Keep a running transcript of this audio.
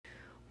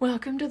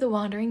Welcome to the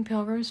Wandering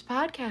Pilgrims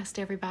podcast,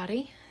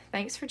 everybody.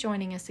 Thanks for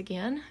joining us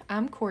again.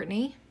 I'm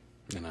Courtney.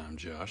 And I'm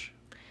Josh.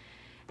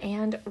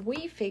 And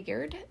we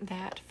figured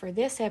that for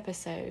this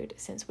episode,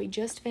 since we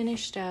just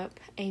finished up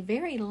a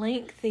very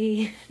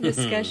lengthy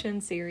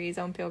discussion series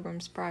on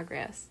Pilgrim's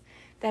Progress,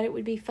 that it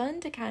would be fun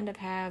to kind of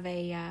have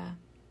a,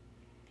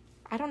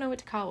 I don't know what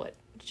to call it.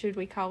 Should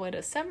we call it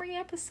a summary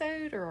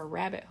episode or a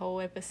rabbit hole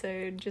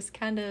episode? Just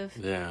kind of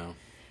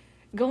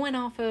going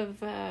off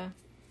of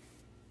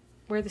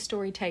where the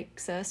story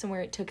takes us and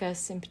where it took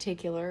us in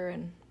particular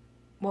and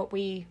what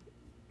we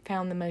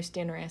found the most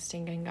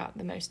interesting and got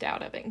the most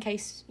out of it, in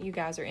case you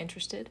guys are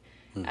interested.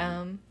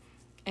 Mm-hmm.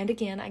 And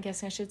again, I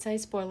guess I should say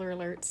spoiler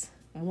alerts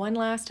one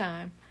last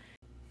time.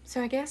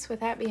 So I guess with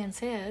that being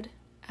said,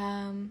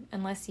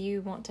 unless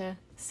you want to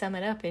sum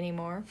it up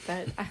anymore,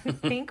 but I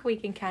think we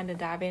can kind of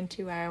dive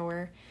into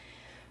our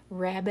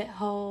rabbit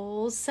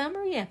hole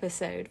summary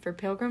episode for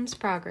Pilgrim's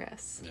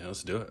Progress. Yeah,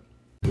 let's do it.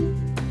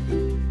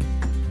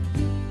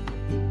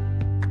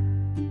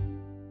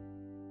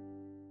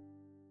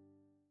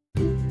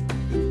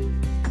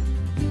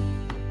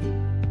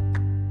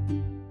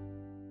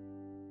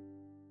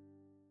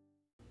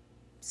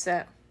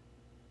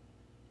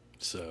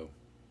 So.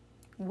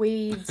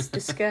 Weeds,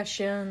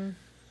 discussion,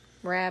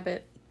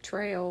 rabbit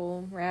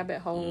trail, rabbit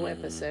hole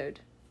episode.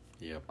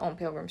 Yep. On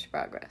Pilgrim's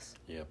Progress.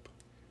 Yep.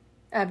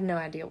 I have no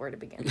idea where to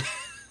begin.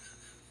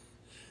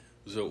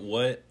 So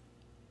what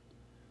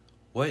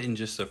in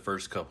just the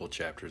first couple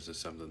chapters is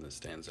something that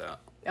stands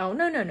out? Oh,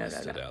 no.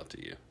 Stood out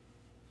to you?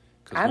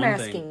 I'm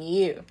asking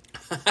you.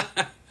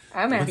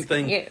 I'm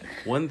asking you.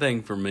 One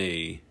thing for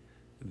me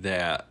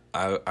that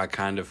I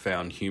kind of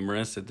found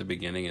humorous at the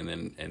beginning, and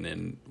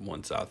then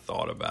once I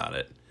thought about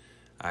it,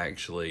 I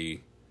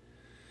actually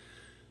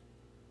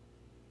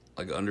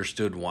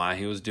understood why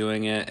he was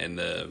doing it, and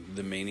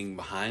the meaning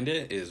behind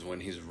it is when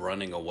he's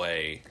running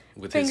away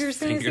with his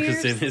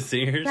fingers in his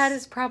ears. That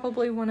is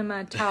probably one of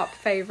my top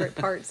favorite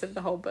parts of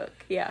the whole book.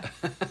 Yeah.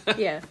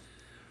 Yeah.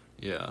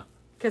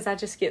 Because I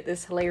just get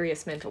this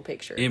hilarious mental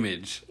picture.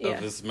 Image of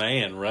this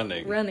man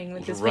running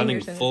with his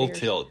fingers in full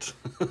his ears.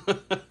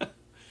 tilt.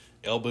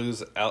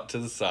 Elbows out to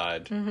the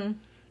side,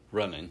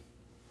 running.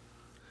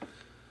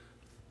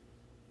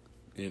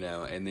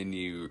 And then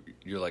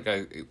you're like,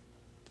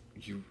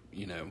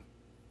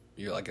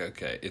 you're like,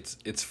 okay,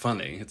 it's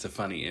funny. It's a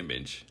funny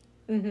image.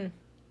 Mm-hmm.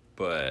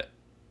 But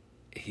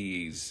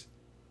it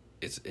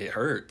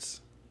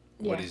hurts.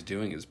 Yeah. What he's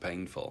doing is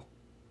painful.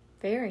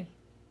 Very.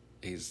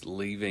 He's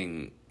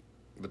leaving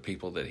the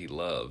people that he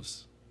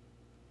loves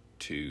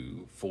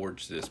to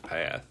forge this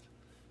path.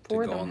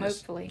 For to go them, on this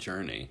hopefully.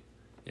 Journey.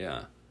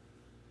 Yeah.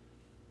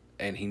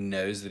 And he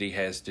knows that he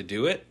has to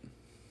do it.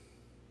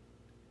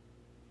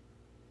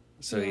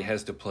 So he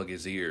has to plug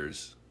his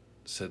ears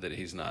so that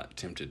he's not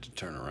tempted to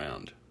turn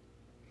around.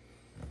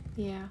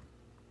 Yeah,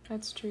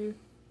 that's true.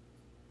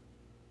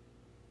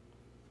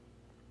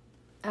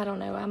 I don't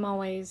know. I'm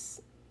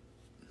always...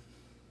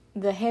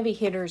 The heavy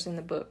hitters in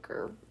the book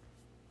are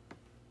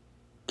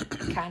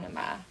kind of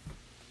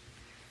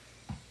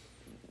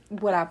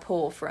what I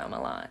pull from a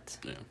lot.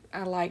 Yeah.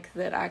 I like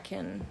that I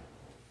can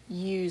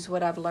use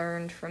what I've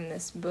learned from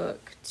this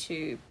book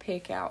to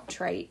pick out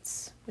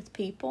traits with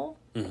people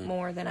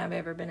more than I've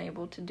ever been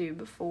able to do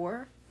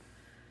before.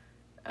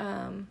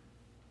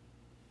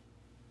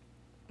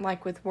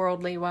 Like with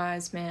worldly,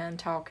 wise man,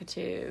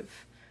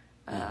 talkative,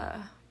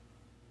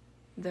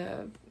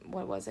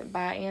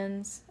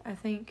 buy-ins, I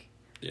think.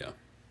 Yeah.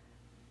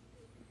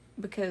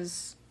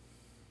 Because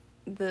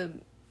the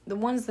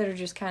ones that are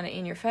just kind of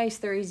in your face,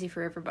 they're easy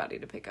for everybody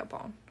to pick up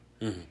on.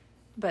 Mm-hmm.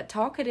 But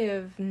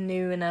talkative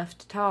knew enough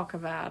to talk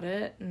about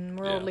it, and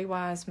worldly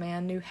wise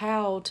man knew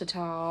how to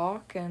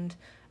talk, and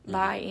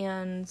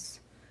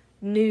buy-ins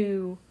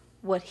knew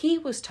what he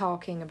was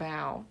talking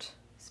about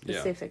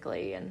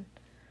specifically, and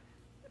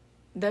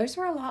those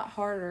are a lot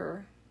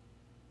harder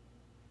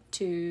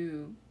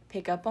to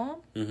pick up on.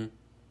 Mm-hmm. It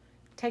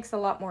takes a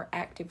lot more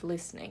active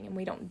listening, and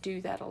we don't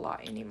do that a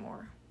lot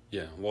anymore.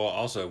 Yeah, well,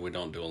 also, we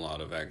don't do a lot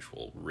of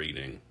actual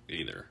reading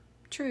either.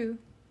 True.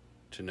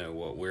 To know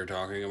what we're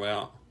talking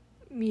about.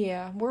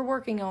 Yeah, we're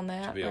working on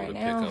that right now. To be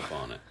able to pick up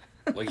on it.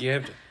 Like, you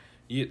have to...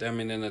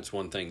 and that's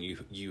one thing.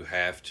 You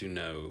have to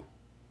know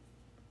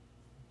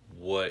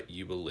what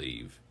you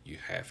believe. You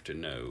have to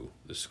know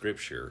the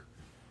scripture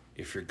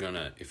if you're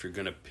gonna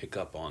pick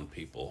up on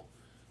people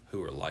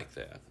who are like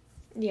that.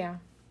 Yeah.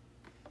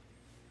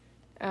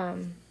 I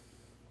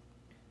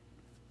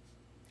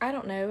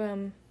don't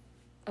know.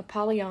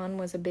 Apollyon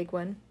was a big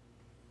one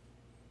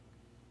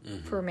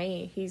for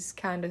me. He's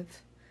kind of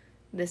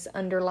this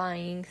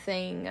underlying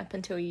thing up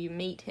until you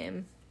meet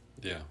him.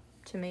 Yeah.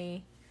 To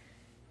me.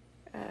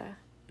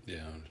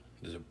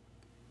 There's a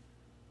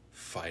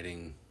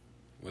fighting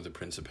with a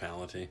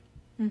principality.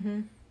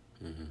 Mm-hmm.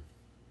 Mm-hmm.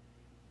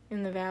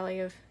 In the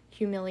valley of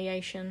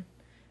humiliation,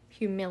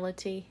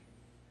 humility.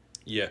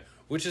 Yeah,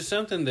 which is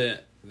something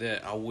that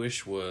I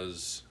wish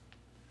was,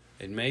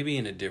 and maybe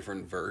in a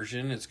different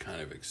version, it's kind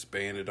of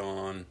expanded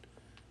on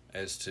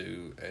as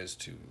to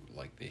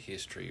like the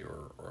history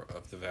or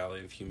of the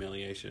Valley of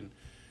Humiliation,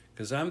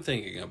 because I'm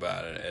thinking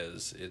about it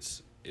as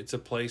it's a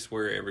place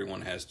where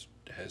everyone has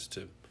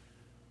to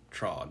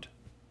trod,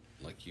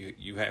 like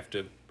you have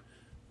to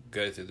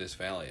go through this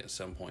valley at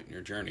some point in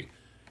your journey.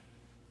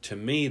 To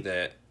me,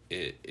 that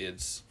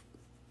it's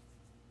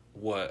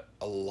what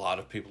a lot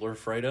of people are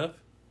afraid of.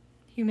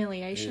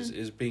 Humiliation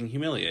is being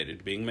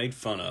humiliated, being made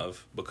fun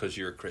of because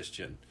you're a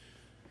Christian.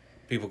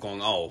 People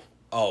going,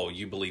 oh,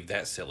 you believe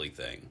that silly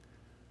thing.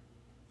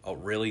 Oh,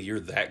 really? You're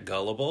that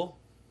gullible?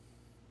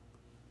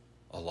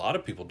 A lot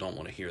of people don't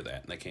want to hear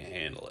that, and they can't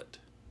handle it.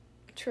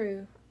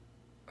 True.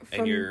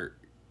 And you're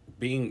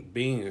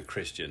being a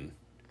Christian,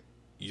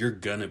 you're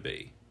gonna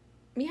be.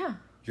 Yeah.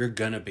 You're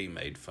gonna be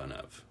made fun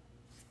of.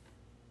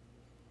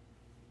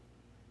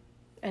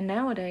 And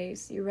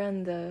nowadays, you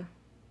run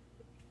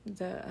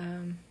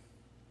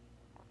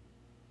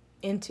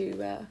into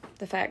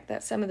the fact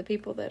that some of the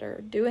people that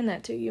are doing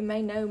that to you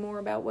may know more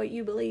about what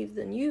you believe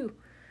than you.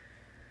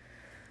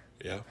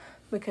 Yeah.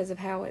 Because of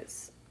how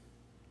it's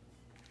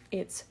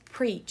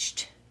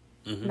preached,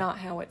 not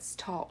how it's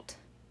taught.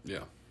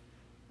 Yeah.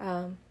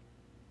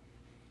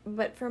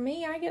 But for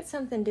me, I get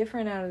something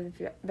different out of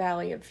the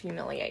Valley of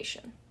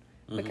Humiliation,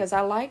 because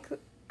I like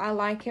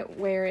it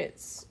where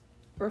it's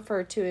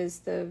referred to as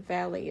the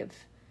Valley of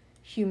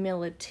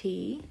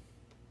Humility.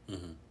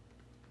 Mm-hmm.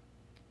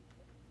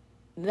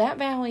 That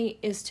valley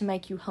is to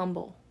make you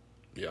humble.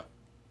 Yeah.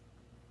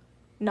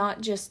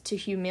 Not just to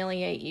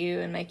humiliate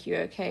you and make you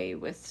okay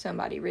with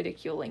somebody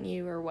ridiculing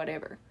you or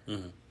whatever.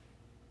 Mm-hmm.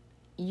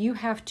 You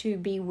have to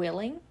be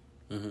willing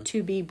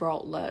to be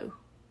brought low.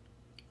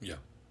 Yeah.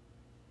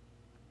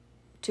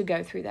 To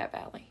go through that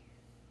valley.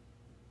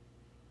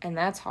 And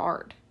that's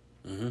hard.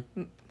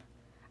 Mm-hmm.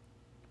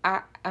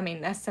 I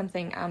mean, that's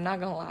something, I'm not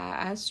going to lie,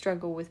 I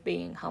struggle with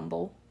being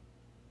humble.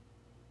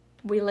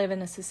 We live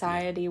in a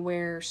society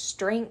where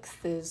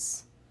strength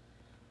is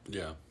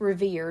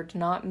revered,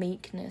 not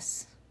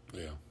meekness.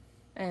 Yeah.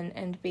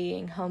 And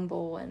being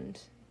humble and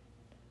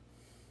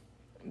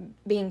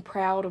being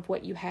proud of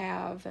what you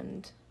have,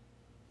 and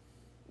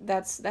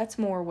that's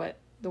more what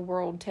the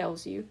world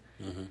tells you.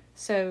 Mm-hmm.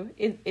 So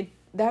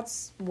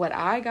that's what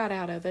I got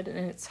out of it, and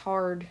it's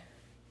hard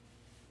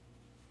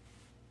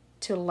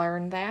to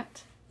learn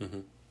that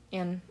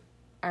in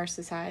our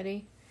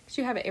society, because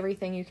you have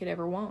everything you could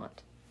ever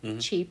want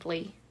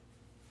cheaply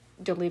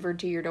delivered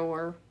to your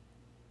door.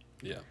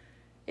 Yeah.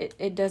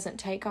 It doesn't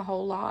take a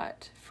whole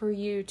lot for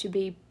you to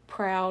be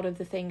proud of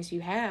the things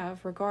you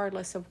have,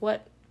 regardless of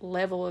what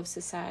level of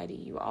society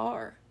you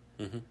are.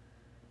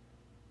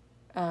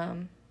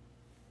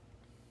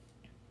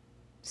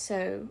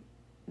 So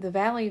the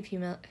Valley of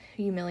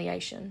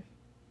Humiliation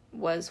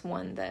was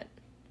one that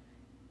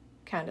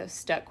kind of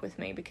stuck with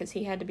me, because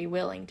he had to be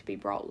willing to be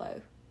brought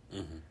low.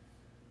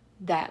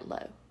 That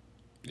low.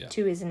 Yeah.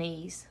 To his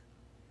knees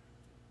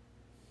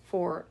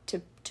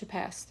to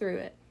pass through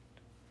it.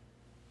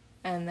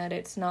 And that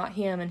it's not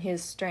him and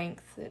his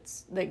strength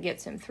that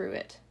gets him through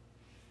it.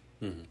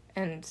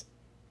 And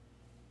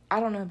I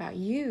don't know about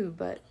you,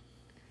 but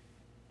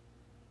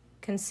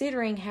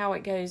considering how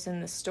it goes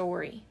in the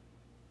story,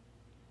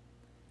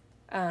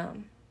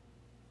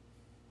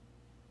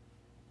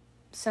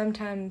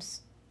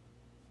 sometimes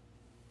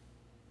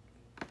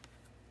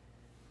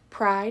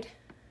pride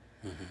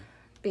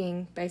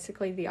being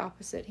basically the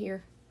opposite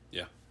here.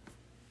 Yeah.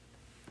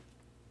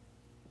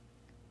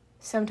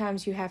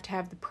 Sometimes you have to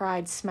have the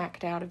pride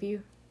smacked out of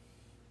you.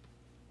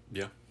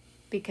 Yeah.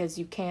 Because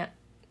you can't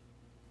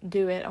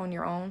do it on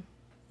your own.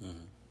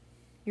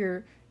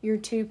 You're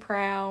too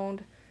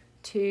proud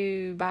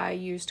to buy a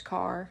used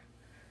car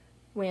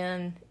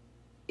when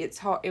it's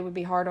hard. It would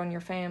be hard on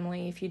your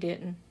family if you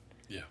didn't.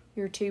 Yeah.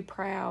 You're too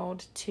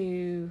proud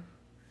to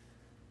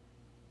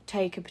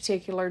take a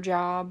particular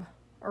job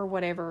or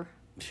whatever.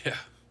 Yeah.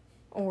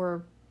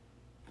 Or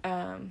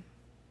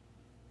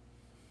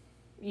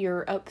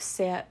you're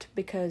upset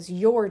because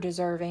you're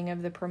deserving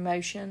of the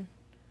promotion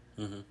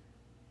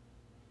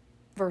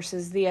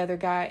versus the other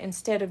guy,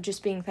 instead of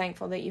just being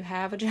thankful that you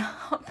have a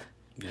job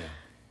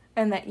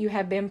and that you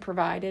have been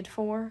provided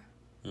for.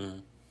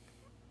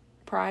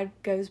 Pride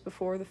goes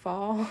before the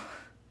fall.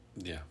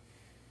 Yeah.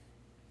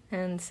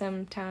 And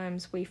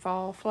sometimes we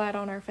fall flat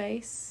on our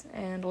face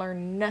and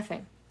learn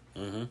nothing.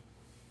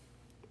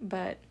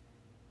 But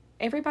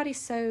everybody's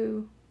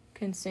so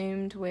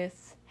consumed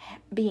with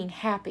being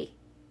happy,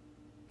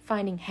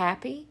 finding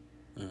happy.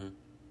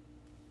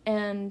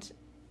 And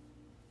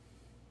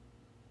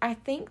I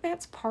think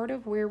that's part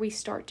of where we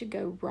start to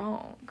go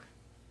wrong.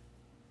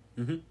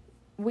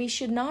 We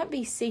should not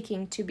be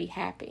seeking to be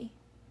happy.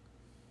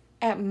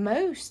 At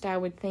most, I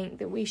would think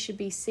that we should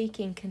be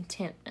seeking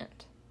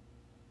contentment.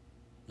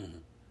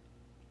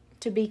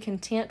 To be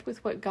content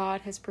with what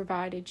God has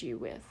provided you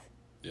with.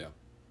 Yeah.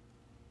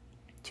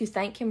 To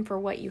thank Him for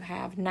what you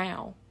have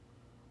now.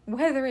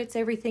 Whether it's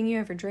everything you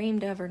ever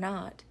dreamed of or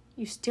not,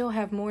 you still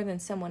have more than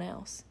someone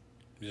else.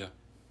 Yeah.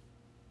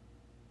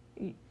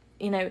 You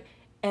know,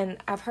 and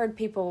I've heard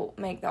people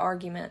make the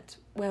argument,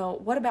 well,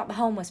 what about the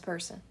homeless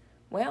person?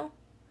 Well,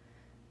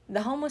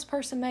 the homeless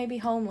person may be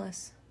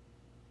homeless,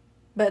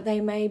 but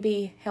they may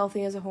be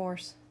healthy as a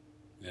horse.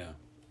 Yeah.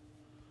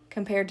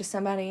 Compared to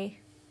somebody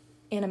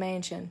in a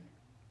mansion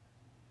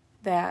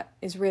that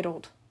is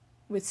riddled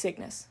with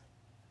sickness.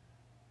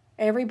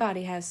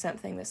 Everybody has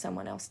something that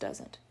someone else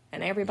doesn't.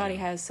 And everybody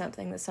has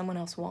something that someone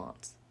else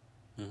wants.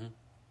 Mm-hmm.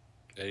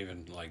 And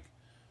even like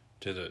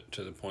to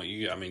the point,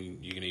 you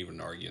can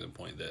even argue the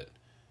point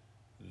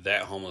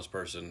that homeless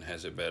person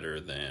has it better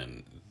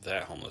than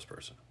that homeless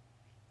person.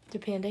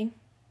 Depending.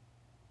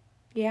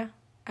 Yeah.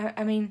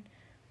 I mean,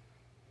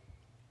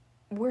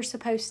 we're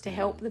supposed to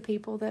help the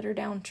people that are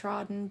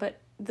downtrodden, but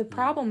the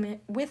problem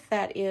with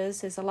that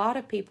is a lot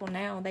of people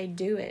now, they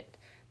do it.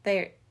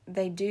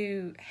 They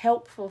do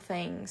helpful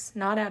things,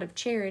 not out of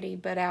charity,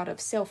 but out of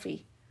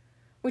selfie,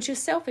 which is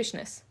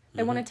selfishness.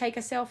 They want to take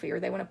a selfie,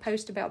 or they want to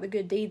post about the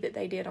good deed that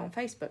they did on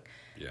Facebook.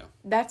 Yeah.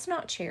 That's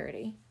not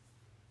charity.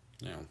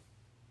 Yeah.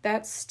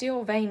 That's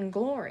still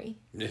vainglory.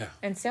 Yeah.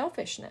 And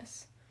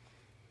selfishness,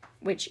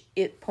 which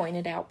it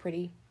pointed out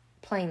pretty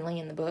plainly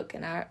in the book,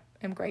 and I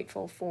am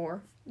grateful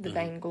for the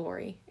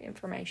vainglory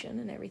information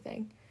and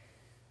everything.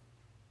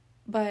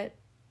 But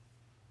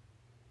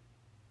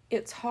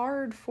it's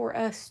hard for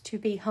us to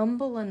be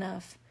humble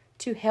enough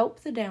to help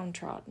the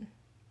downtrodden,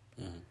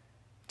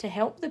 to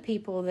help the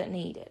people that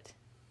need it,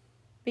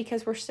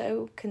 because we're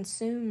so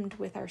consumed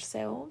with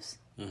ourselves.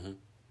 Mm-hmm.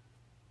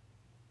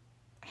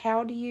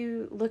 How do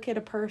you look at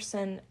a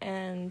person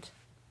and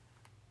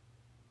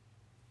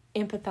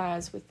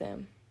empathize with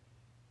them?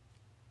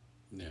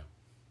 Yeah.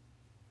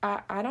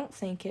 I don't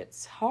think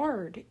it's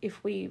hard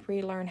if we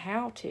relearn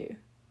how to.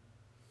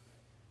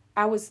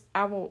 I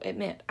will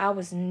admit, I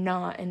was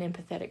not an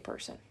empathetic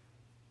person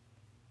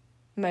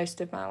most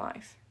of my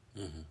life.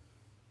 Mm-hmm.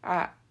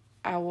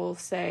 I will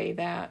say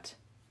that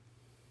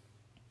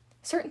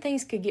certain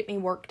things could get me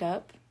worked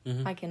up,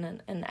 like in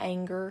an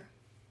anger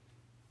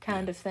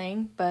kind of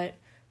thing. But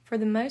for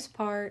the most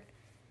part,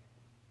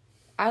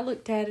 I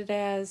looked at it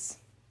as,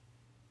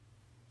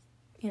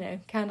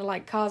 kind of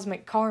like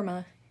cosmic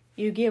karma.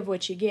 You give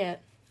what you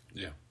get.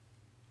 Yeah.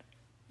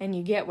 And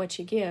you get what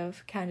you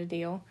give kind of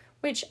deal,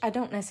 which I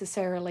don't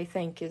necessarily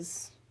think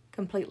is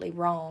completely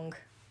wrong.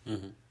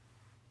 Mm-hmm.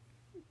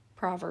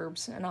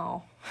 Proverbs and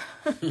all.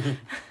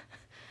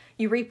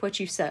 You reap what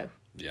you sow.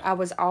 Yeah. I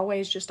was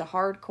always just a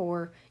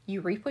hardcore,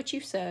 you reap what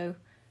you sow,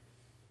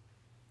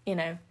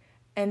 And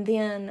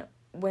then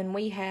when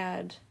we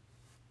had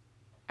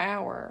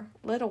our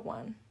little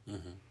one,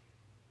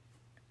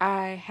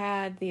 I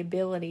had the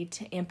ability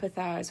to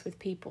empathize with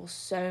people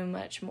so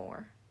much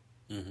more.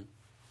 Mm-hmm.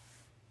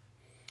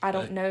 I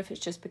don't know if it's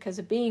just because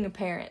of being a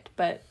parent,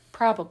 but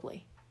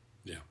probably.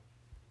 Yeah.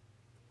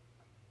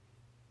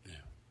 Yeah.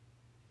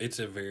 It's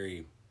a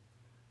very,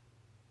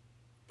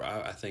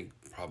 I think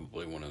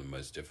probably one of the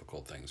most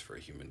difficult things for a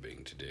human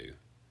being to do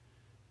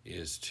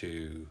is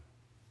to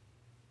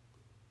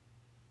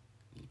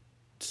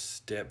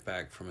step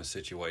back from a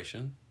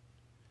situation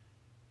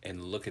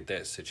and look at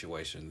that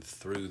situation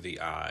through the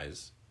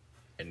eyes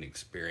and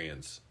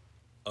experience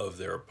of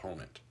their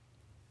opponent,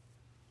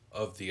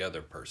 of the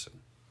other person.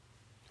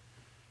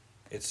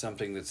 It's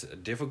something that's a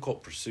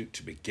difficult pursuit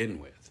to begin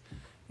with.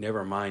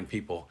 Never mind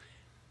people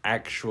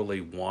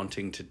actually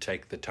wanting to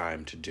take the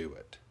time to do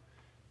it.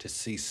 To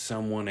see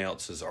someone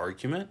else's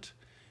argument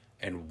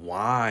and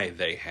why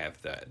they have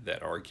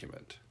that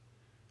argument.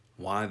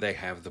 Why they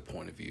have the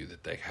point of view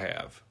that they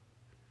have.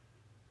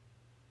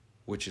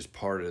 Which is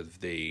part of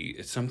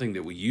it's something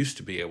that we used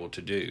to be able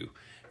to do.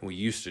 And we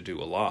used to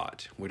do a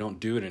lot. We don't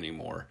do it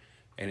anymore.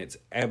 And it's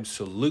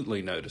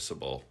absolutely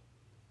noticeable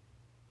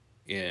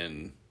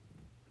in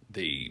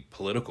the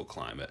political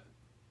climate,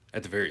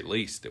 at the very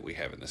least, that we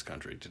have in this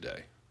country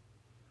today.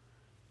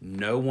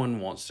 No one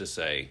wants to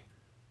say,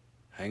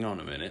 hang on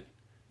a minute,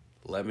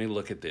 let me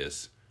look at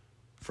this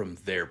from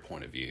their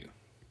point of view.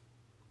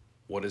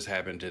 What has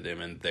happened to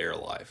them in their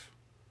life?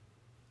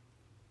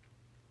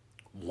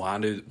 Why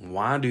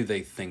do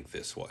they think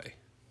this way?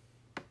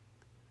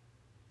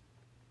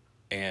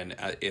 And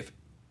if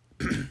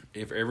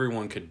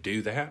everyone could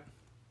do that,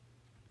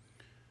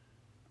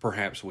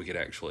 perhaps we could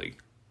actually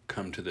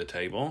come to the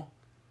table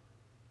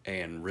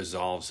and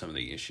resolve some of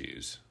the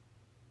issues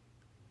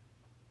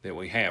that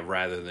we have,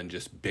 rather than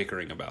just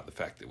bickering about the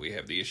fact that we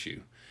have the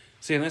issue.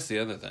 See, and that's the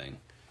other thing,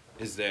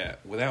 is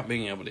that without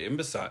being able to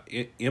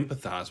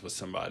empathize with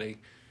somebody,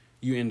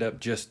 you end up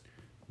just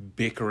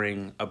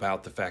bickering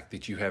about the fact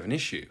that you have an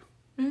issue.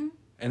 Mm-hmm.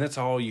 And that's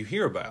all you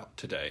hear about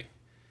today,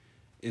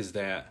 is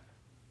that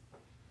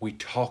we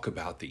talk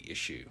about the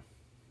issue.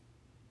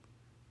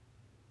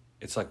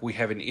 It's like we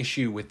have an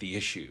issue with the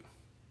issue.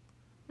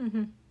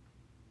 Mm-hmm.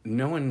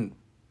 No one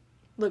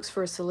looks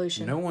for a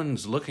solution. No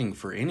one's looking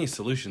for any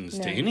solutions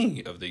to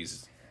any of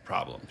these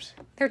problems.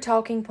 They're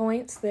talking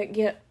points that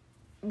get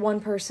one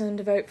person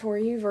to vote for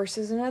you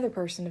versus another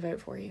person to vote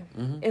for you,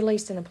 at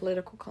least in a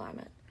political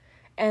climate.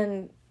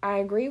 And I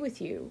agree with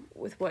you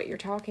with what you're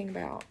talking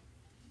about.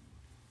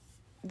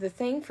 The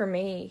thing for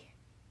me,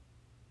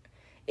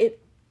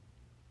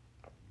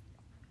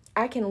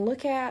 I can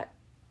look at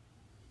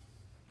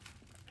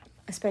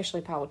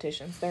especially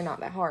politicians, they're not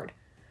that hard.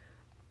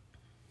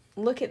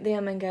 Look at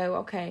them and go,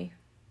 okay,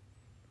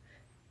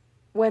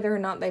 whether or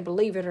not they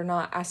believe it or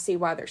not, I see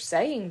why they're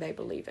saying they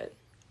believe it.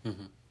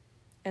 Mm-hmm.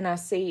 And I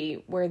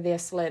see where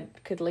this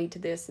could lead to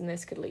this and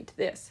this could lead to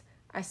this.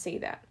 I see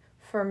that.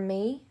 For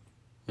me,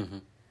 mm-hmm.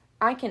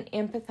 I can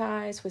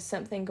empathize with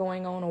something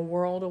going on a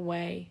world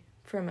away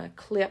from a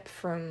clip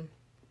from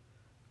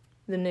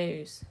the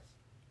news.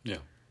 Yeah.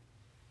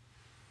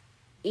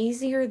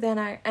 Easier than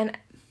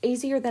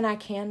I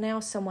can now,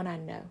 someone I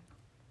know.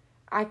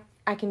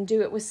 I can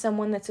do it with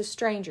someone that's a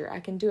stranger. I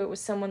can do it with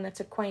someone that's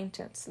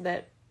acquaintance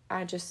that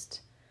I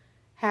just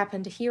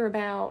happen to hear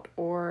about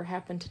or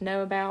happen to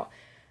know about.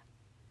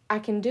 I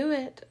can do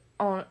it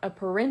on a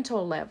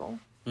parental level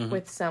mm-hmm.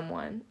 with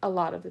someone a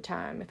lot of the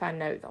time if I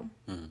know them.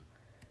 Mm-hmm.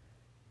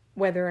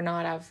 Whether or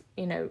not I've,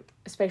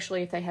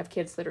 especially if they have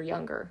kids that are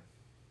younger.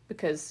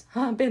 Because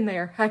I've been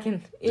there.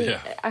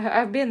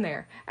 I've been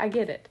there. I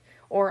get it.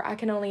 Or I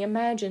can only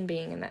imagine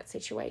being in that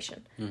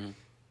situation. Mm-hmm.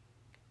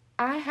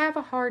 I have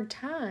a hard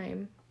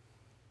time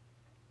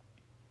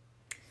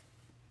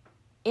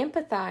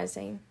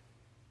empathizing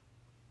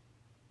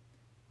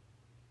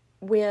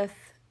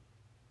with,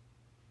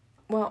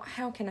 well,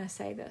 how can I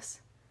say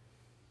this?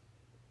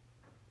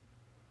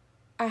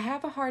 I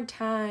have a hard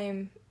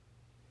time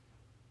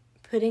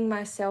putting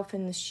myself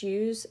in the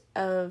shoes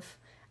of,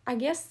 I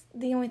guess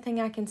the only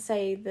thing I can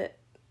say that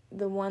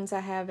the ones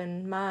I have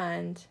in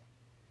mind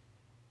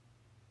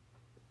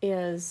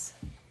is,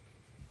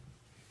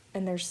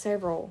 and there's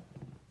several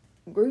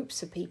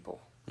groups of people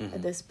mm-hmm.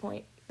 at this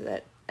point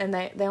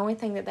the only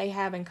thing that they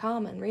have in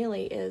common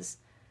really is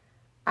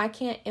I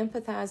can't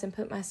empathize and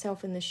put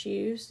myself in the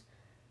shoes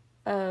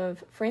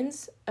of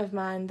friends of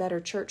mine that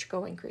are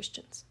church-going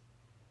Christians.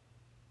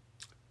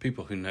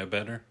 People who know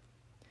better?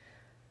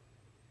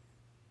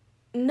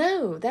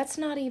 No, that's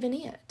not even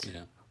it.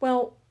 Yeah.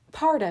 Well,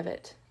 part of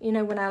it,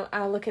 when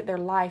I look at their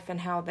life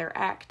and how they're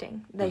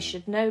acting, they mm-hmm.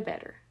 should know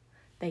better.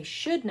 They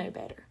should know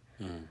better.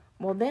 Mm-hmm.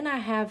 Well, then I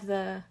have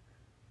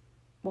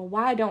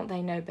why don't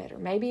they know better?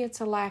 Maybe it's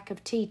a lack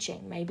of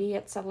teaching. Maybe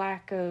it's a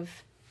lack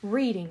of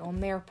reading on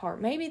their part.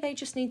 Maybe they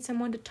just need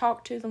someone to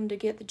talk to them to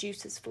get the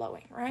juices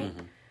flowing, right?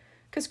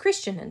 Because mm-hmm.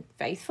 Christian and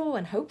Faithful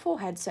and Hopeful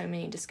had so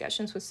many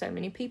discussions with so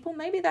many people.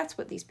 Maybe that's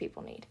what these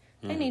people need.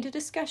 Mm-hmm. They need a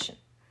discussion.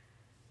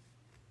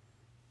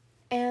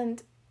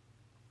 And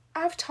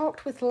I've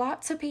talked with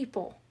lots of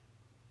people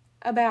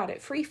about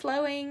it.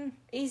 Free-flowing,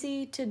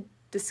 easy to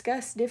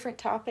discuss different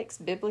topics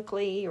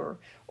biblically or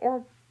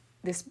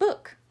this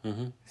book.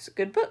 Mm-hmm. It's a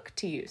good book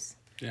to use.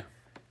 Yeah.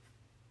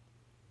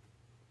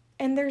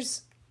 And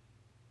there's,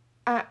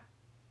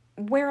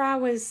 where I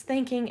was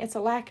thinking it's a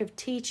lack of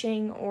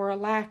teaching or a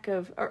lack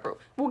of, or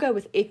we'll go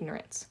with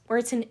ignorance, where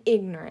it's an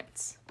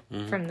ignorance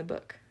mm-hmm. from the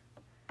book.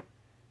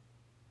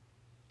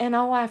 And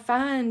all I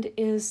find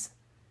is,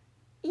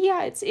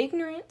 yeah, it's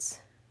ignorance,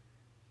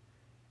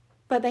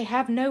 but they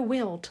have no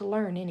will to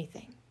learn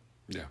anything.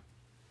 Yeah.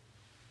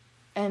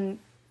 And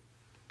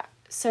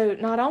so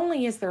not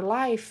only is their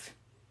life,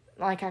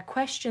 like I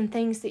question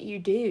things that you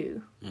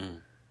do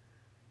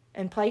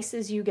and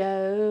places you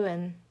go,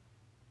 and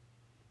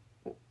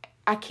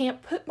I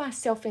can't put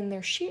myself in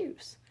their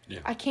shoes. Yeah.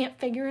 I can't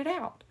figure it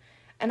out.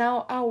 And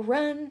I'll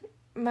run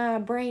my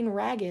brain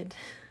ragged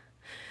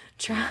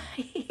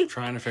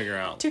trying to figure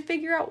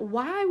out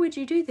why would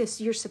you do this?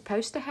 You're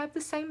supposed to have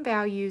the same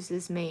values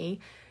as me.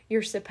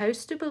 You're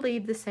supposed to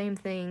believe the same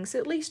things,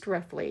 at least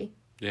roughly,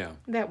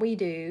 that we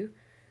do.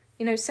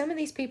 Some of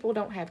these people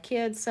don't have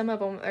kids. Some of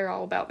them are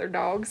all about their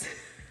dogs.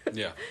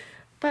 Yeah.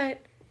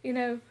 But,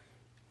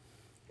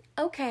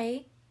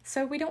 okay,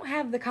 so we don't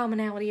have the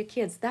commonality of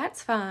kids.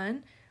 That's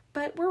fine.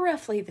 But we're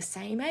roughly the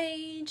same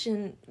age.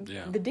 And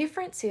the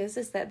difference is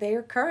that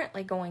they're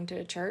currently going to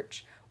a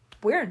church.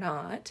 We're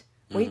not.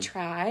 Mm-hmm. We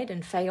tried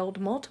and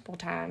failed multiple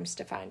times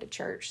to find a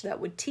church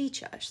that would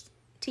teach us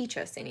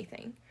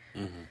anything.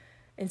 Mm-hmm.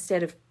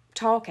 Instead of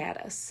talk at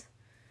us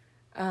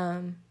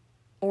or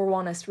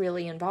want us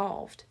really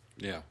involved.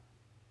 Yeah.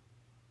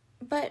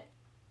 But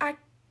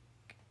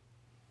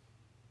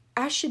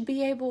I should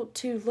be able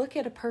to look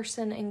at a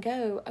person and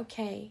go,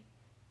 okay,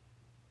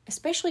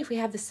 especially if we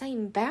have the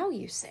same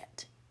value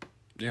set.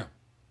 Yeah.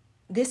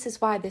 This is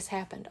why this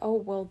happened. Oh,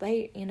 well,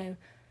 they,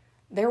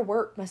 their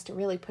work must have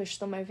really pushed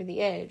them over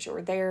the edge,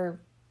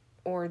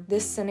 or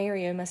this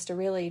scenario must have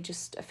really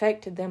just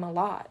affected them a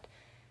lot.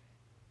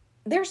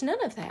 There's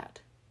none of that.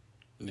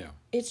 Yeah.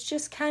 It's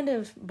just kind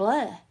of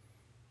blah.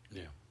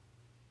 Yeah.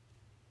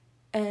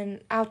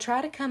 And I'll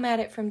try to come at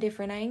it from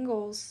different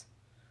angles,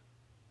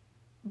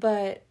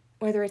 but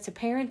whether it's a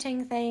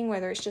parenting thing,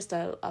 whether it's just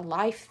a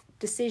life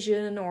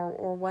decision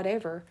or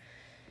whatever,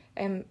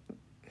 and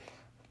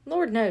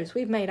Lord knows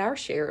we've made our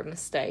share of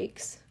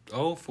mistakes.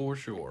 Oh, for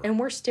sure. And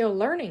we're still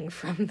learning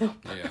from them.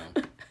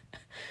 Yeah.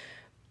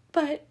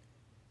 But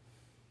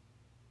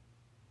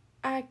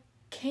I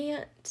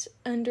can't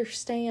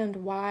understand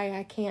why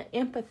I can't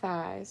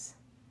empathize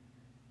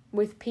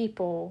with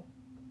people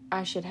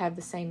I should have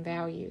the same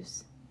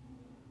values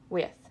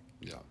with.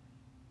 Yeah.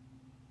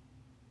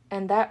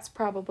 And that's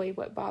probably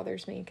what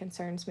bothers me and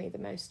concerns me the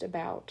most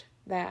about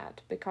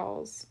that,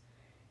 because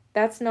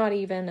that's not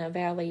even a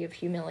valley of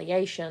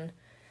humiliation.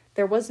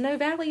 There was no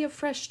valley of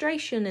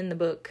frustration in the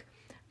book.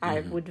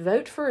 I would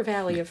vote for a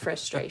valley of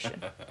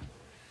frustration.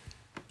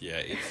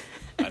 Yeah,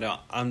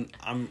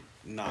 I'm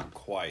not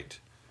quite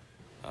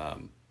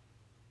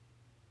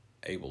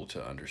able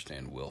to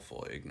understand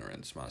willful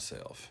ignorance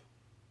myself.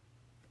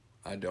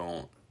 I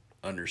don't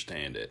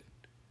understand it.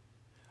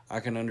 I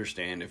can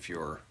understand if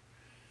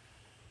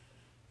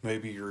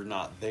maybe you're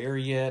not there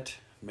yet,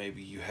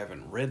 maybe you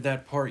haven't read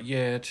that part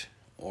yet,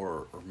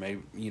 or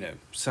maybe,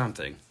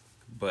 something.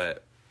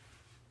 But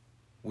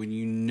when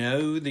you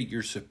know that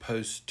you're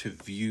supposed to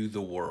view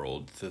the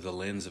world through the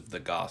lens of the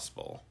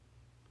gospel,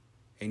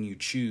 and you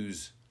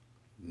choose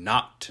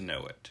not to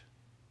know it.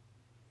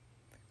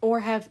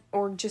 Or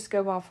just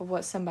go off of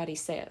what somebody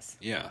says.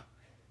 Yeah.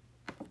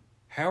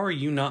 How are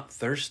you not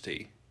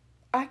thirsty?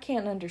 I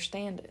can't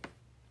understand it.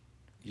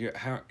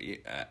 I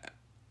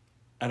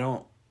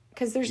don't.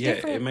 Because there's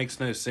different. It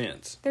makes no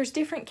sense. There's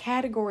different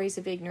categories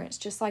of ignorance,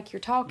 just like you're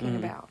talking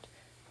about.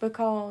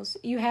 Because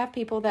you have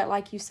people that,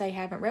 like you say,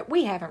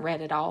 we haven't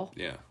read it all.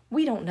 Yeah.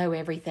 We don't know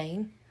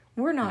everything.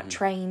 We're not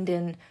trained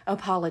in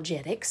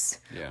apologetics.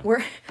 Yeah.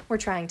 We're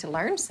trying to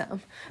learn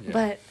some,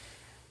 but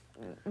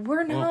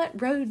we're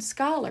not Rhodes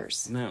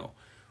scholars. No.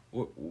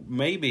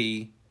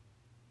 Maybe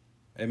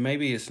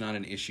it's not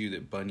an issue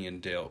that Bunyan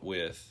dealt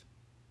with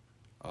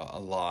a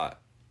lot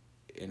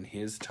in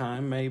his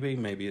time.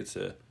 Maybe it's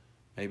a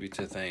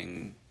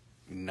thing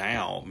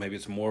now. Maybe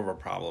it's more of a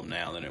problem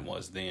now than it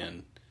was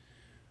then.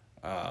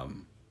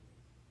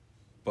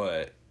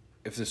 But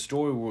if the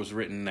story was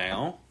written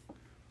now,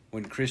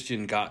 when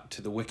Christian got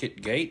to the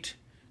wicket gate,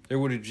 there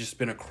would have just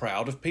been a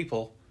crowd of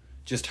people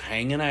just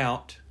hanging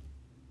out.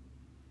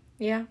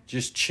 Yeah.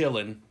 Just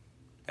chilling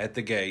at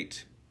the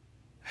gate.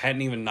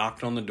 Hadn't even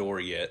knocked on the door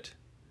yet.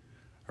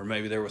 Or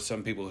maybe there were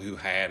some people who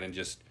had and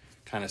just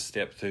kind of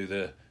stepped through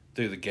the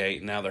gate,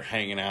 and now they're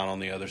hanging out on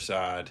the other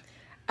side.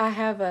 I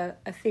have a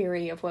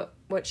theory of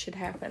what should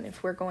happen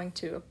if we're going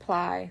to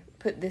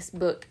put this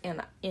book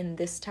in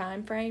this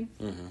time frame.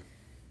 Mm-hmm.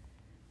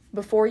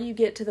 Before you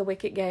get to the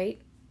wicket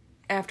gate,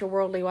 after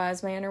Worldly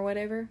Wise Man or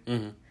whatever,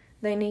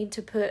 they need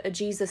to put a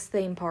Jesus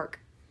theme park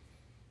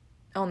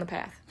on the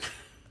path.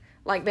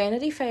 Like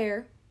Vanity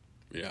Fair,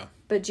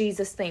 but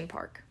Jesus theme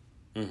park.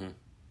 Mm-hmm.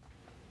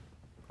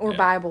 Or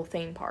Bible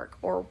theme park,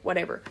 or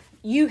whatever.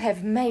 You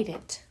have made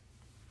it.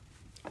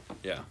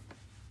 Yeah.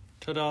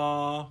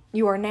 Ta-da!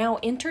 You are now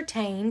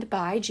entertained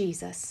by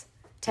Jesus.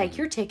 Take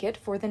your ticket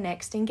for the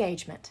next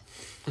engagement.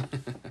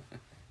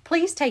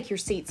 Please take your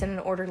seats in an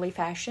orderly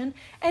fashion,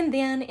 and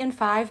then in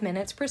 5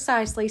 minutes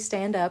precisely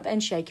stand up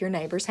and shake your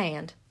neighbor's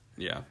hand.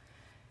 Yeah.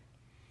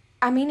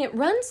 I mean, it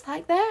runs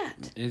like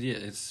that.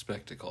 It's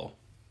spectacle.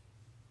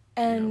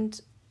 And,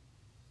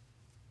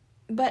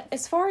 but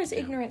as far as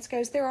ignorance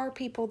goes, there are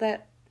people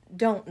that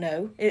don't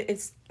know.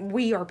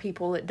 We are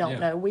people that don't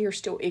know. We are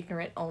still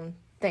ignorant on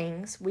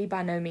things. We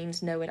by no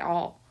means know it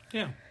all.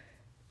 Yeah.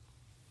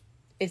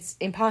 It's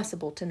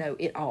impossible to know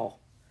it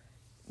all.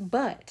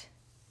 But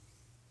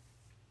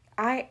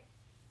I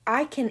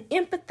can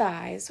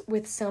empathize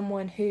with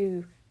someone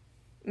who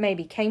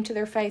maybe came to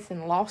their faith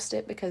and lost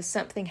it because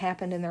something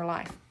happened in their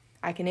life.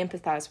 I can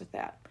empathize with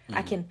that.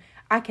 Mm-hmm.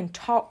 I can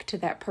talk to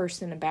that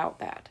person about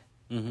that.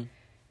 Mm-hmm.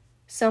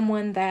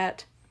 Someone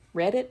that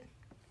read it,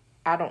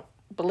 I don't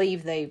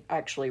believe they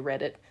actually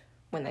read it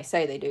when they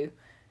say they do,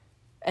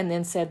 and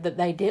then said that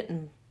they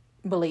didn't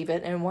believe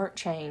it and weren't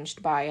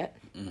changed by it.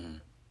 Mm-hmm.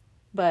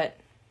 But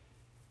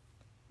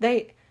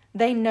they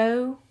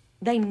know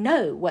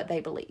what they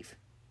believe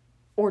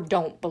or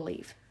don't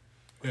believe.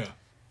 Yeah.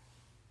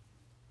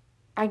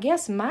 I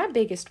guess my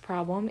biggest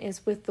problem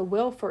is with the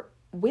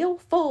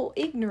willful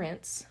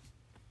ignorance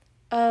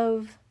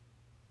of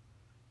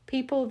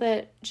people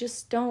that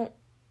just don't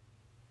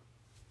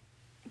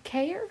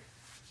care.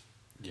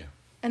 Yeah.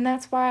 And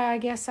that's why I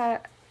guess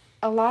a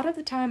lot of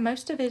the time,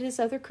 most of it is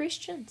other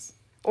Christians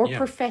or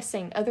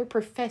other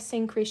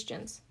professing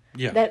Christians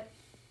that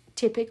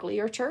typically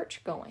are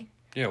church going.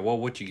 Yeah, well,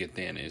 what you get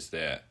then is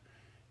that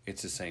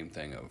it's the same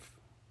thing of,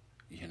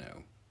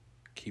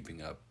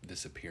 keeping up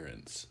this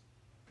appearance.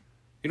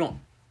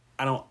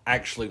 I don't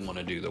actually want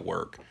to do the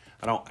work.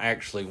 I don't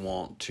actually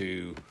want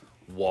to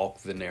walk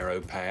the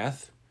narrow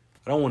path.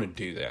 I don't want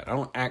to do that. I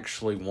don't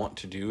actually want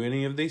to do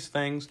any of these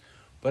things,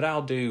 but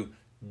I'll do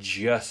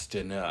just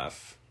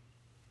enough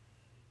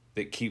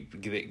that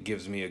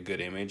gives me a good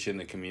image in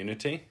the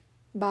community.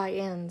 By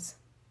ends.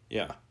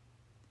 Yeah.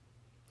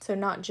 So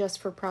not just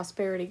for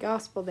prosperity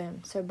gospel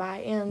then. So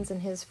by ends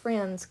and his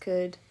friends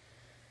could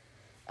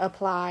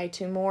apply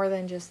to more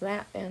than just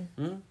that then.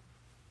 Mm-hmm.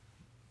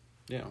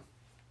 Yeah.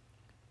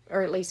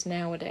 Or at least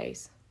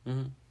nowadays.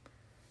 Mm-hmm.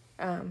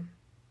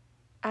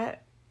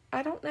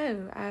 I don't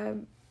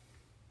know.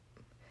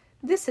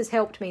 This has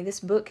helped me. This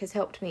book has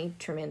helped me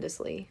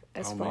tremendously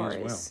as far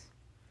as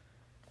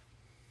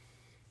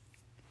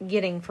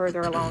getting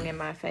further along in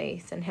my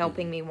faith and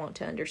helping me want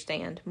to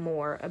understand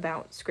more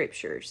about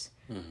scriptures.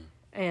 Mm-hmm.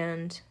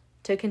 And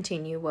to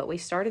continue what we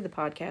started the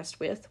podcast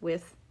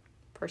with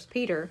First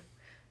Peter,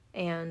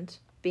 and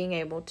being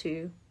able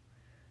to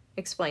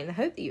explain the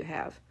hope that you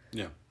have.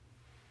 Yeah.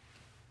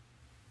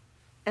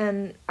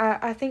 And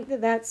I think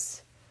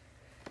that's...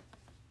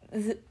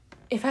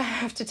 if I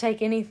have to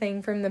take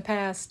anything from the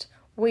past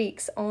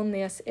weeks on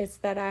this, it's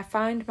that I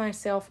find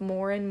myself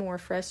more and more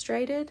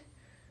frustrated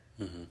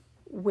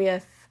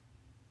with...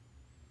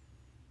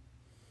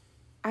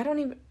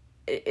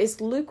 Is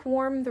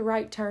lukewarm the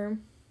right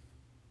term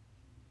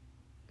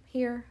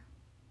here?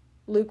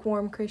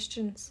 Lukewarm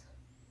Christians?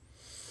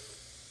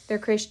 They're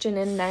Christian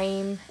in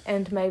name,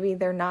 and maybe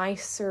they're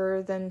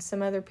nicer than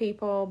some other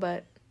people,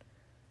 but...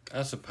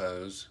 I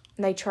suppose.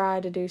 They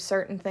try to do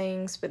certain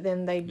things, but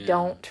then they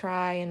don't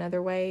try in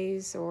other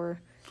ways,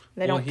 or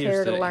they don't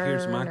care to learn.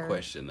 Here's my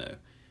question, though.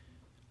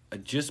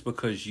 Just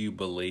because you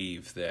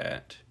believe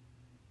that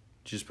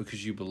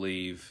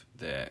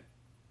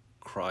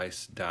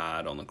Christ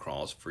died on the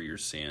cross for your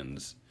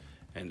sins,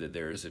 and that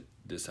there is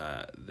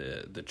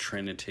the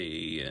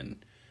Trinity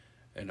and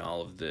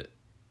all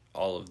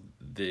of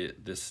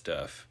this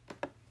stuff,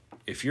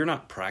 if you're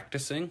not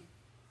practicing,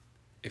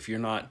 if you're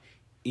not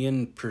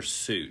in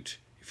pursuit,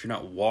 if you're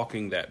not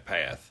walking that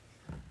path,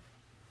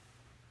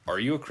 are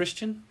you a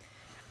Christian?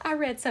 I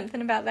read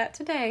something about that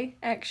today,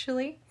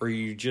 actually. Or are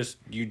you just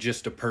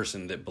a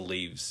person that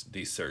believes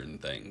these certain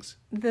things?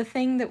 The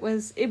thing it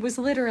was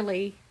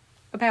literally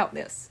about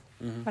this,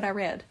 what I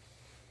read.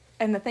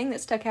 And the thing that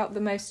stuck out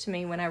the most to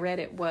me when I read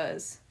it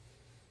was,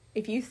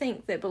 if you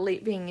think that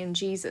believing in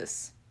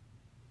Jesus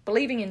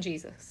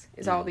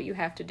is all that you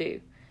have to do,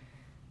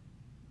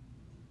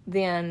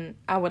 then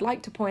I would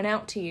like to point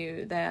out to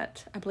you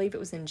that, I believe it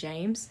was in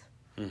James.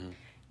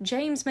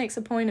 James makes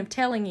a point of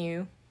telling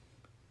you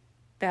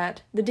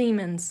that the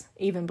demons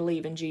even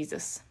believe in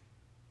Jesus.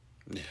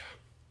 Yeah.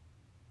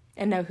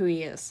 And know who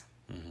he is.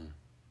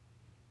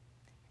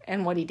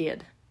 And what he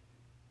did.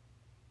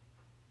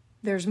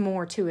 There's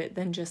more to it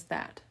than just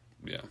that.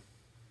 Yeah.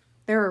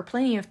 There are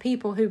plenty of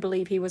people who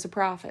believe he was a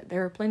prophet.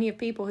 There are plenty of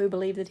people who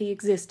believe that he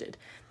existed.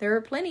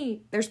 There's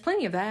plenty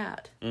of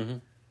that.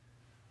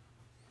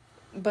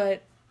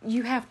 But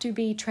you have to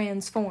be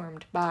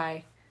transformed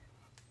by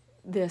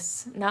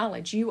this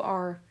knowledge. You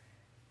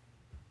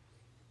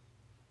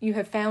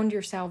have found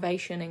your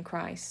salvation in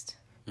Christ.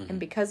 And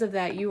because of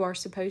that, you are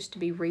supposed to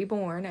be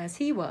reborn as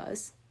he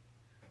was,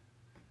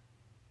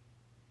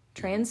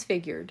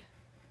 transfigured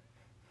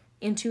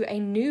into a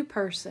new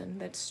person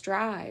that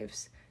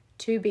strives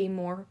to be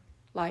more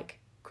like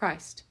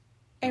Christ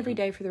every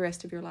day for the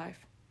rest of your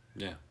life.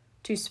 Yeah.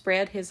 To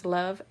spread his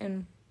love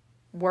and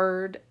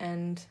word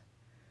and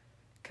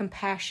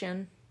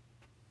compassion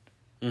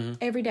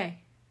every day.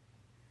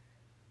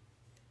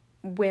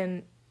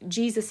 When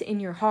Jesus in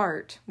your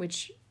heart,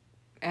 which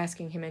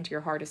asking him into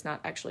your heart is not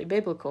actually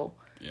biblical.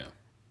 Yeah.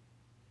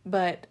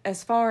 But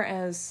as far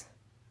as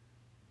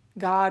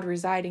God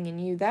residing in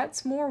you,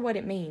 that's more what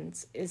it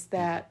means, is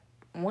that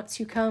once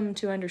you come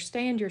to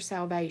understand your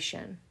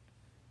salvation,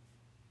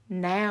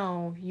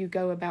 now you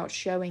go about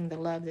showing the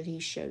love that he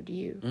showed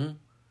you.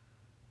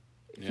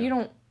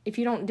 If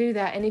you don't do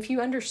that, and if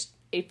you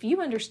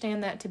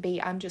understand that to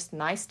be, I'm just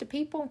nice to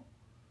people,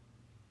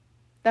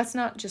 that's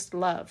not just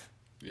love.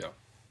 Yeah.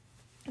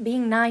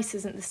 Being nice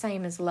isn't the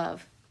same as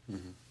love.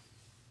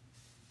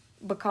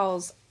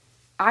 Because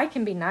I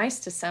can be nice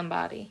to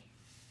somebody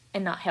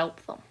and not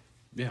help them.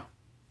 Yeah.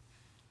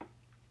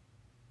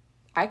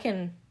 I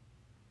can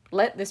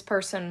let this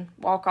person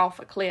walk off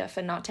a cliff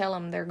and not tell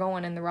them they're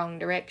going in the wrong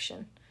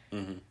direction.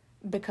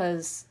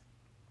 Because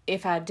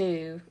if I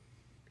do,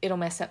 it'll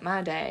mess up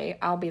my day.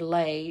 I'll be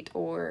late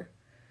or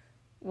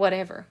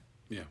whatever.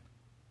 Yeah.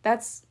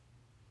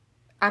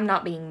 I'm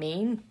not being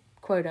mean,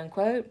 quote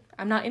unquote.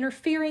 I'm not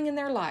interfering in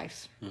their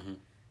life.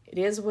 It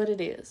is what it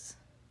is.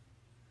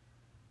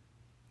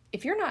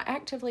 If you're not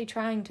actively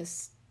trying to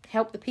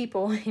help the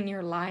people in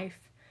your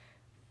life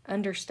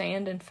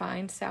understand and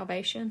find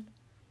salvation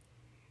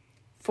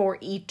for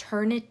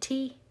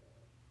eternity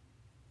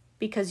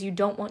because you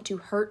don't want to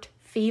hurt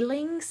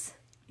feelings,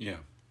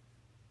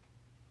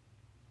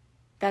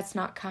 that's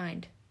not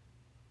kind.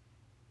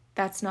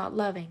 That's not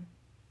loving.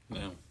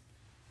 No.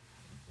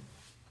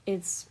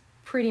 It's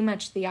pretty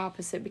much the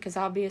opposite, because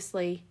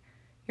obviously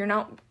you're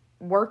not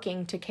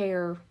working to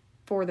care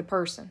for the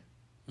person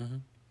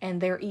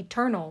and their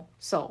eternal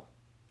soul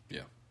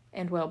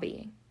and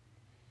well-being.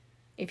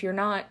 If you're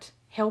not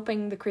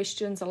helping the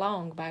Christians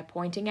along by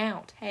pointing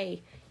out,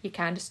 hey, you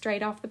kind of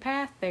strayed off the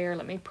path there,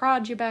 let me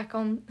prod you back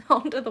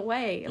onto the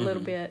way a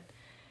little bit,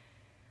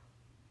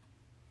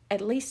 at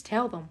least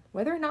tell them.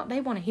 Whether or not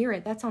they want to hear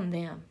it, that's on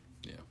them.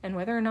 And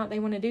whether or not they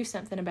want to do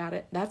something about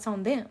it, that's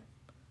on them.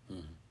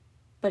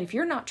 But if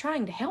you're not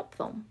trying to help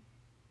them,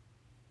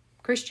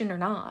 Christian or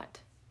not,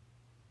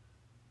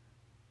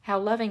 how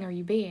loving are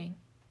you being?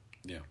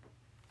 Yeah.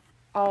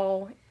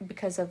 All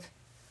because of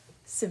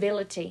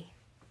civility.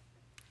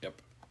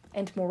 Yep.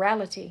 And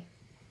morality.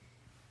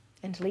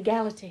 And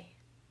legality.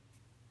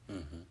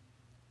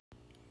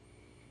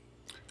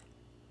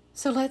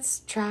 So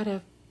let's try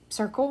to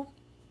circle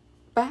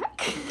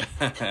back.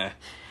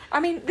 I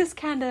mean, this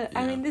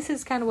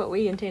is kind of what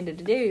we intended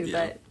to do,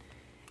 but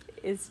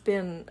it's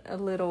been a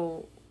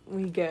little,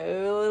 we go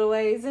a little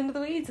ways into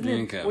the weeds,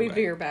 and then we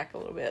veer back a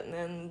little bit, and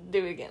then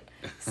do it again.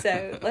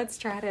 So let's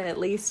try to at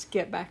least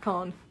get back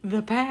on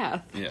the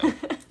path. Yeah.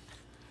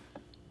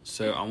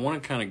 So I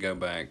want to kind of go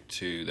back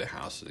to the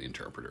house of the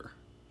interpreter.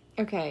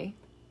 Okay.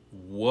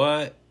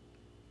 What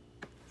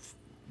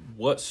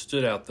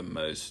stood out the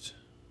most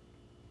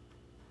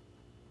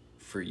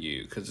for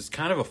you? Because it's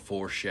kind of a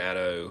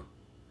foreshadow.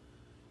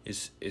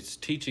 It's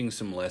teaching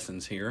some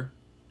lessons here.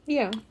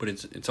 Yeah. But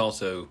it's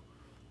also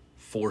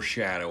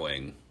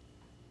foreshadowing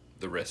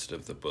the rest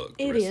of the book.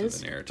 The rest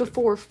of the narrative.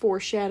 Before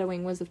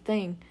foreshadowing was a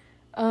thing.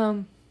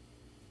 But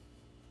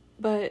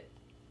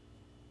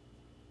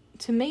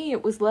to me,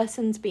 it was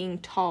lessons being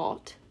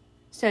taught,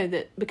 so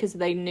that because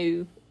they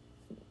knew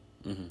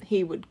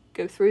he would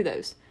go through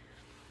those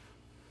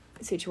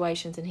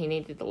situations and he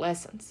needed the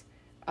lessons.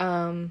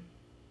 I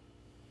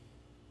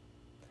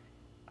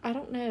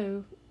don't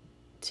know.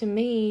 To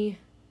me,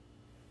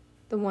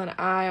 the one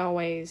I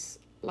always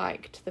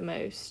liked the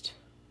most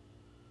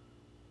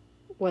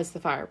was the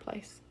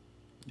fireplace.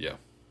 Yeah.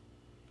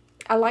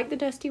 I like the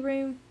dusty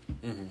room.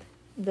 Mm-hmm.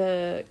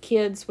 The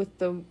kids with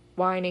the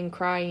whining,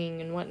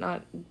 crying, and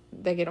whatnot,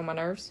 they get on my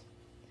nerves.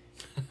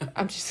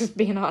 I'm just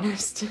being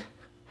honest.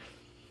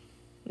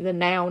 The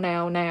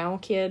now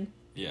kid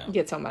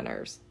gets on my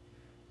nerves.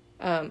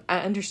 I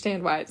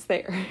understand why it's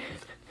there.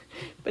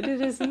 But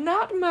it is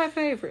not my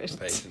favorite.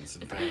 Patience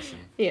and passion.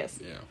 Yes.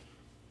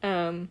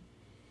 Yeah.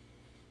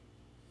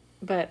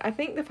 But I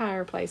think the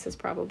fireplace is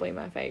probably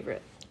my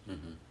favorite.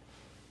 Mm-hmm.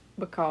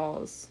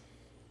 Because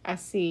I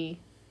see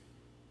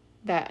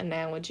that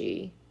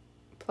analogy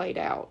played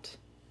out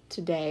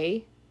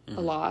today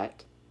a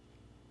lot.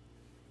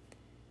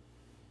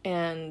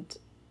 And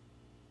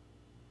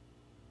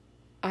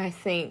I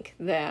think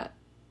that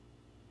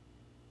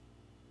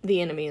the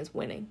enemy is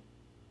winning.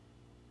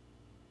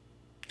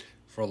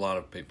 For a lot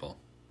of people.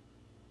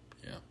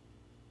 Yeah.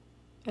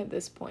 At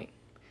this point.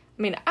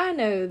 I mean, I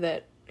know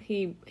that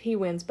he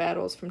wins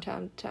battles from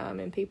time to time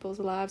in people's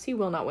lives. He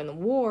will not win the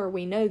war.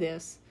 We know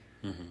this.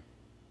 Mm-hmm.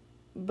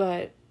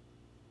 But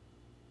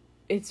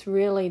it's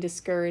really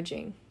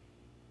discouraging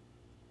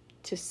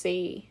to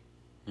see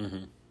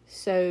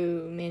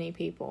so many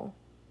people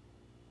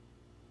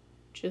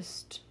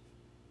just...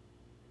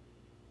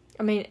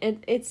 I mean,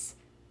 it's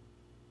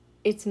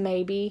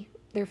maybe...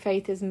 Their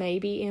faith is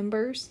maybe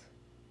embers.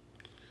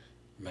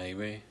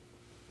 Maybe.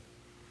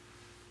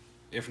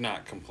 If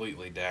not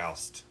completely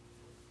doused.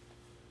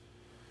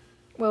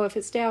 Well, if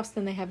it's doused,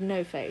 then they have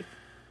no faith.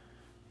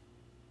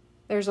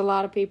 There's a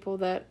lot of people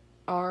that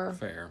are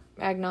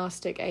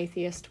agnostic,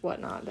 atheist,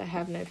 whatnot, that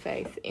have no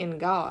faith in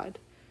God.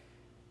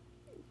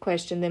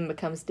 Question then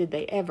becomes, did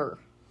they ever?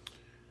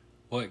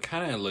 Well, it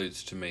kind of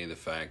alludes to me the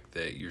fact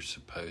that you're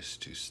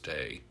supposed to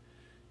stay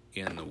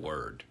in the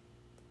Word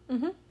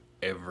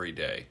every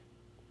day.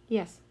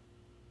 Yes.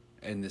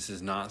 And this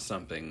is not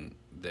something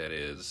that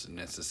is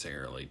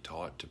necessarily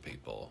taught to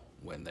people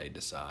when they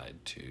decide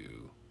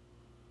to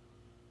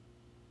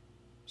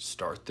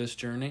start this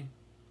journey.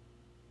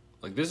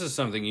 Like, this is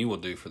something you will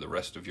do for the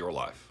rest of your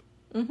life.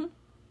 Mm-hmm.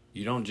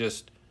 You don't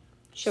just...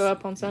 show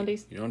up on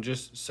Sundays? You don't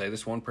just say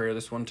this one prayer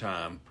this one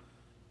time,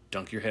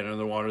 dunk your head under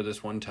the water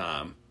this one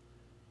time,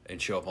 and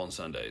show up on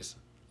Sundays.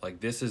 Like,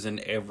 this is an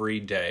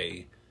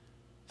everyday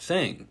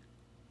thing.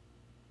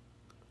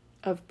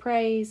 Of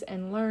praise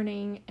and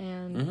learning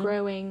and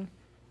growing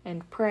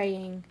and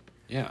praying.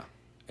 Yeah.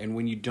 And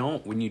when you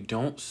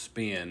don't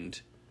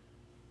spend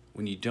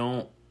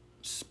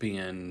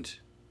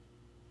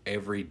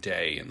every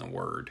day in the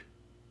Word,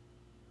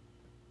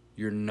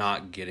 you're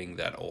not getting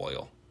that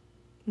oil.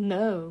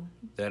 No.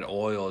 That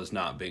oil is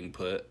not being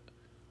put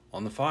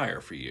on the fire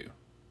for you.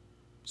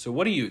 So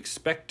what do you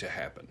expect to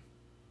happen?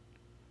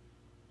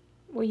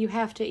 Well, you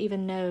have to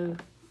even know,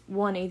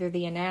 either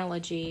the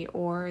analogy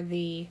or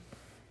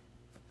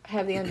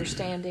have the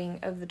understanding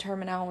of the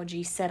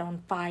terminology set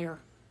on fire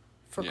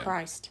for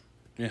Christ.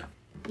 Yeah.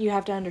 You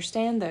have to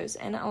understand those.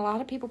 And a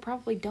lot of people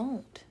probably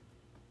don't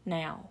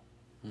now.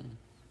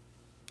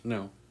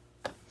 No.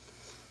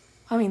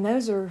 I mean,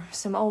 those are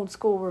some old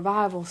school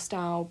revival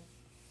style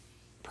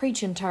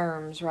preaching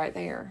terms right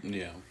there.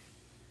 Yeah.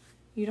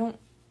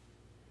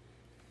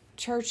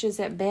 Church is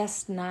at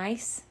best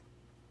nice,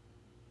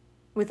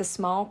 with a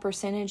small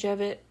percentage of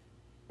it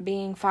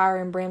being fire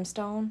and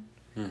brimstone.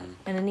 Mm-hmm.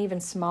 And an even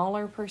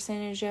smaller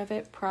percentage of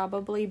it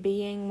probably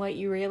being what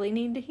you really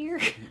need to hear.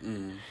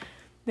 Mm-hmm.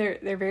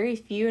 They're very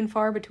few and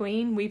far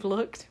between. We've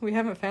looked. We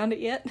haven't found it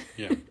yet.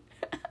 Yeah.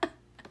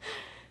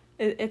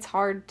 It's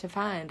hard to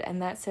find.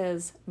 And that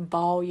says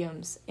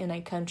volumes in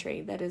a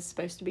country that is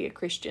supposed to be a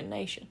Christian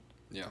nation.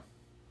 Yeah.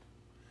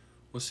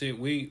 Well, see,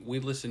 we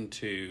listen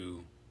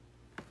to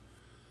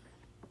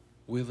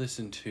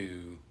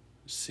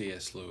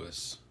C.S.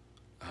 Lewis,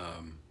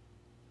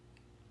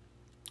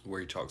 where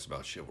he talks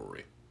about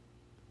chivalry.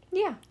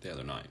 Yeah. The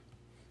other night.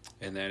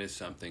 And that is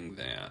something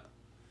that,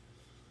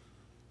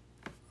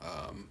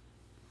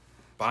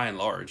 by and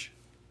large,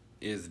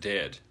 is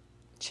dead.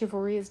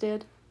 Chivalry is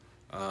dead.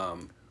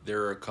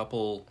 There are a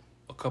couple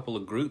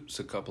of groups,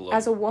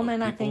 As a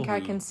woman, I think I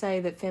can say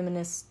that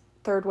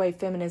third wave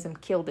feminism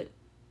killed it.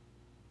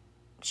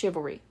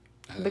 Chivalry.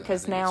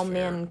 Because now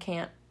men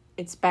can't,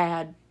 it's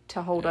bad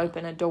to hold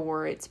open a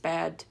door. It's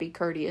bad to be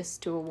courteous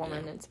to a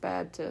woman. It's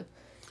bad to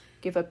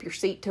give up your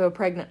seat to a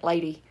pregnant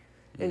lady.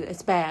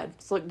 It's bad.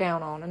 It's looked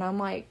down on. And I'm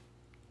like,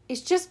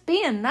 it's just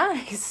being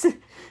nice.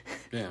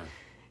 Yeah.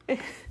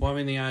 Well, I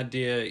mean, the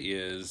idea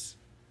is,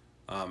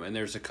 and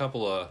there's a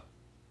couple of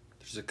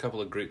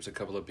groups, a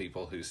couple of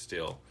people who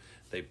still,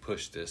 they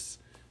push this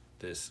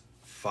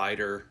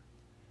fighter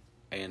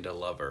and a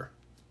lover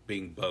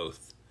being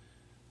both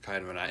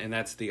kind of and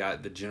that's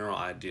the general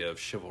idea of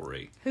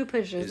chivalry. Who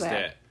pushes is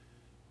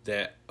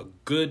that a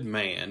good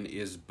man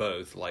is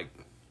both, like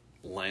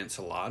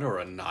Lancelot or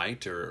a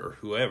knight or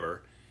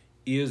whoever,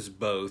 is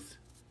both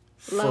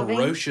loving,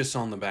 ferocious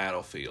on the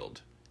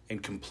battlefield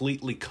and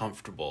completely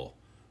comfortable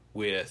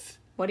with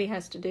what he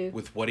has to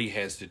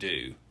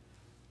do,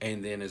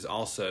 and then is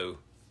also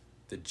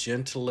the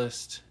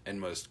gentlest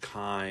and most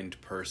kind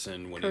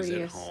person when he's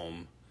at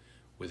home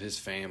with his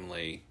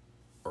family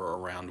or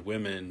around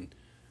women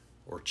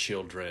or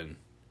children.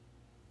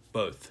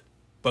 Both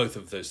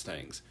of those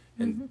things.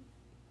 And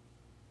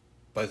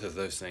both of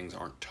those things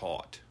aren't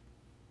taught.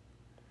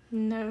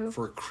 No.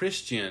 For a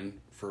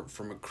Christian,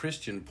 from a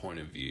Christian point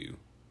of view,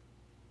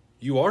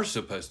 you are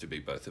supposed to be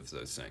both of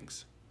those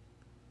things.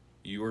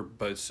 You are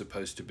both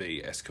supposed to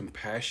be as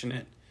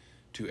compassionate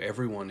to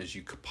everyone as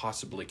you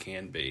possibly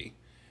can be,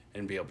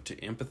 and be able to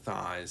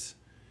empathize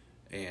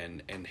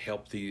and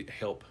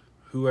help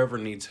whoever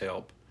needs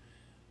help.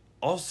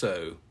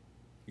 Also,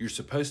 you're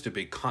supposed to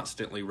be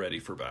constantly ready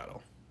for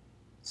battle.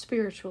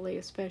 Spiritually,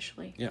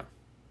 especially. Yeah.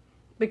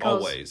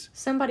 Because always.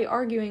 Somebody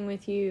arguing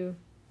with you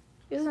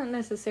isn't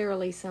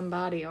necessarily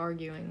somebody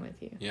arguing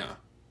with you. Yeah.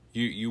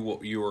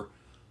 You're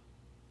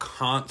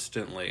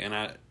constantly,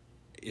 and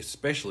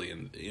especially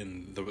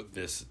in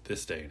this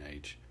day and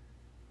age,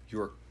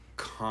 you're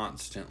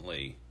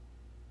constantly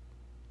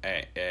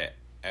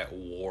at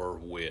war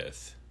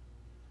with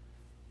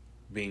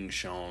being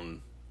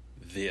shown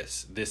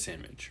this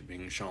image,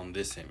 being shown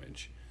this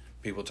image,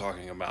 people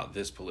talking about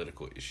this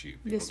political issue,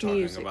 people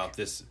talking about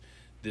this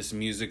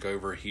music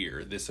over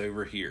here, this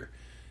over here.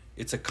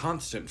 It's a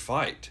constant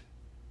fight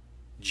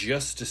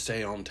just to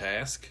stay on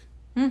task.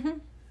 Mm-hmm.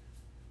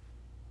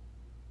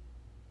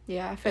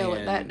 Yeah, I feel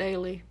it that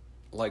daily.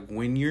 Like,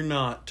 when you're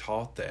not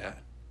taught that,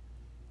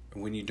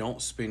 when you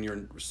don't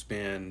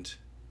spend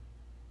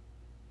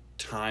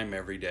time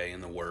every day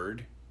in the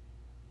Word,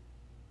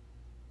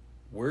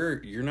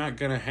 you're not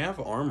going to have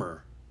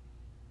armor.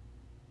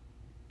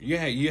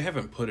 Yeah, you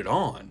haven't put it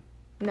on.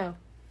 No.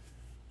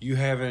 You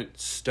haven't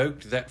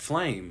stoked that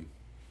flame.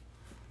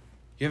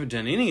 You haven't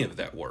done any of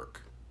that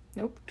work.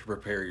 Nope. To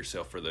prepare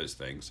yourself for those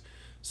things.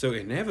 So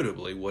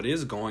inevitably, what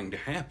is going to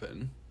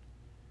happen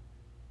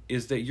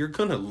is that you're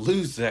going to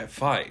lose that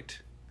fight.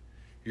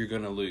 You're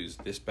going to lose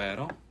this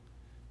battle,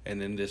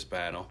 and then this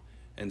battle,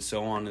 and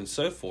so on and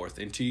so forth,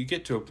 until you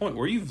get to a point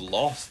where you've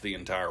lost the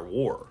entire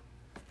war.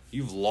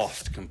 You've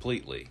lost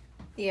completely.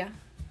 Yeah.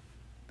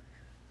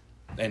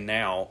 And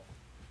now,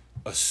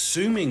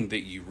 assuming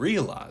that you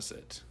realize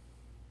it,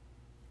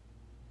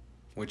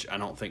 which I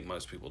don't think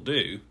most people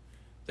do,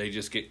 they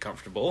just get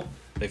comfortable,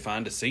 they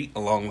find a seat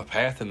along the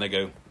path, and they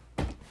go,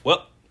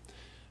 well,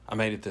 I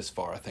made it this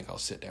far, I think I'll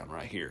sit down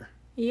right here.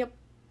 Yep.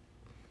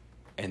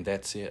 And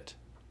that's it.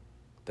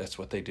 That's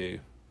what they do.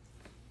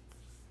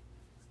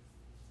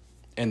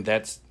 And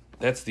that's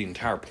the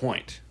entire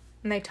point.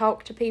 And they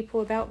talk to people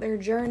about their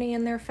journey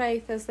and their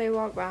faith as they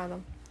walk by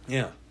them.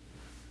 Yeah.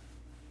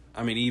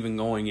 I mean, even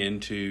going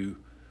into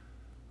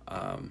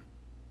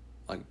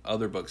like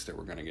other books that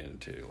we're going to get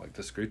into, like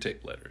the Screw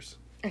Tape Letters.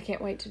 I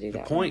can't wait to do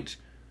that. The point,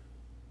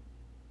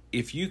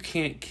 if you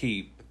can't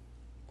keep,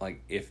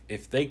 like,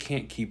 if they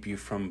can't keep you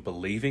from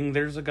believing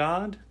there's a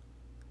God,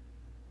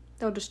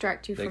 they'll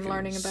distract you from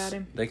learning about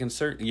him. They can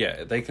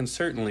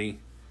certainly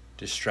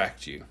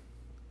distract you,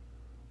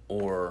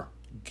 or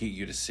get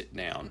you to sit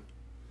down,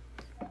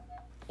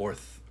 or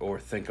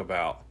think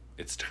about,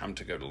 it's time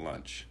to go to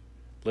lunch.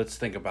 Let's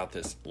think about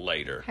this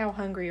later. How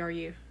hungry are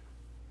you?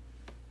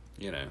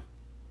 You know,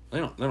 they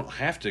don't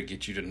have to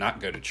get you to not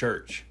go to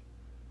church.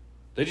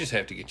 They just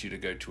have to get you to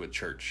go to a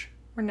church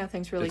where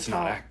nothing's really taught. It's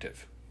not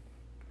active.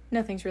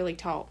 Nothing's really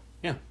taught.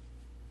 Yeah.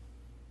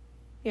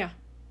 Yeah.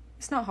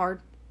 It's not hard.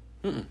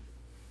 Mm-mm.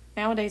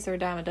 Nowadays, they're a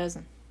dime a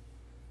dozen.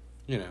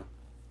 You know.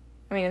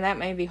 I mean, and that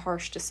may be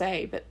harsh to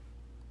say, but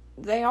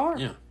they are.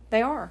 Yeah.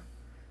 They are.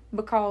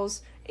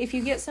 Because if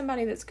you get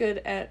somebody that's good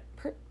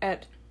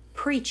at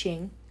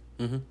preaching,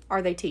 mm-hmm.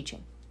 Are they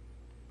teaching?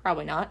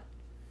 Probably not.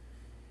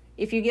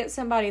 If you get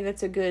somebody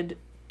that's a good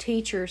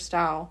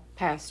teacher-style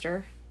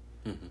pastor,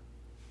 mm-hmm.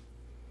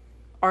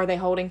 Are they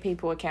holding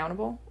people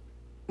accountable?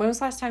 When was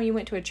the last time you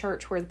went to a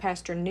church where the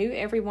pastor knew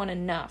everyone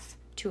enough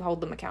to hold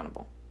them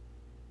accountable?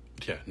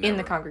 Yeah, never. In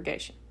the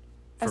congregation.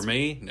 For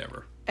me,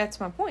 never. That's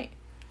my point.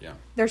 Yeah.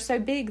 They're so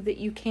big that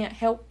you can't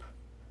help.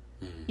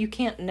 Mm-hmm. You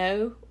can't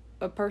know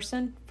a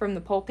person from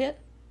the pulpit.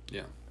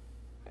 Yeah.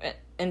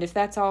 And if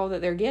that's all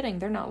that they're getting,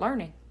 they're not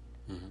learning.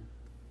 Mm-hmm.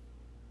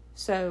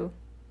 So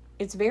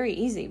it's very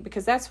easy,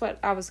 because that's what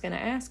I was going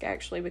to ask,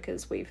 actually,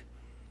 because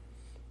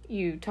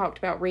you talked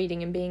about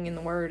reading and being in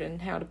the Word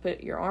and how to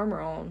put your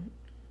armor on.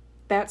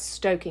 That's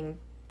stoking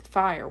the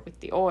fire with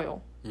the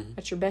oil. Mm-hmm.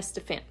 That's your best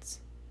defense.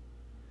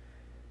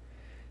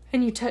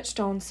 And you touched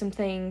on some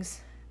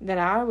things that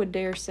I would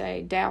dare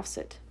say douse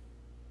it.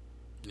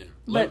 Yeah.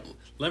 But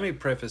let me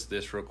preface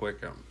this real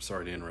quick. I'm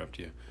sorry to interrupt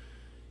you.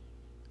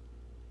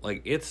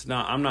 Like,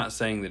 I'm not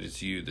saying that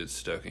it's you that's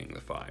stoking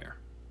the fire.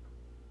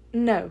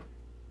 no.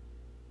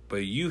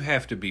 But you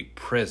have to be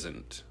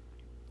present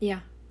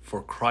Yeah.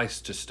 for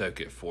Christ to stoke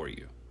it for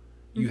you.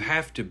 You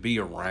have to be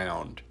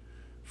around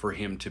for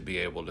him to be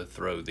able to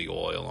throw the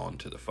oil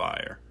onto the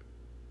fire.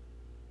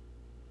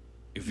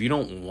 If you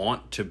don't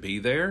want to be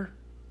there,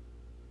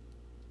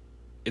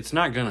 it's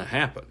not going to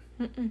happen.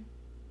 Mm-mm.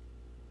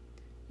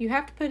 You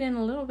have to put in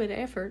a little bit of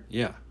effort.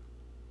 Yeah.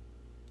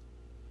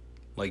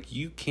 Like,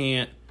 you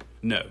cannot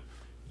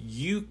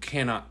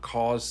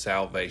cause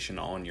salvation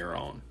on your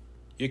own.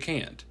 You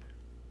can't.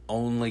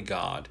 Only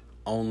God,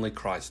 only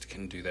Christ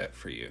can do that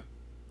for you.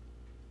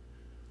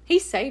 He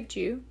saved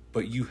you.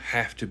 But you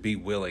have to be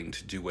willing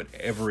to do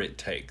whatever it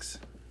takes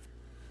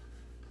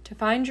To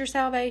find your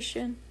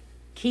salvation.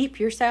 Keep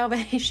your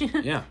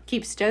salvation. Yeah.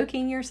 Keep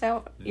stoking your That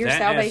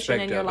salvation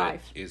aspect in your of it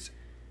life. is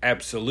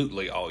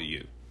absolutely all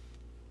you.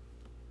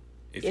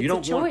 If It's you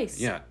don't a choice.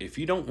 if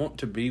you don't want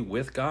to be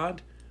with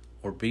God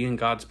or be in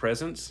God's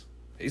presence,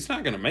 he's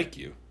not going to make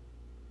you.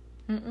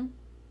 Mm-mm.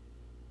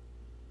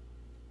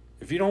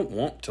 If you don't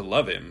want to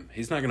love him,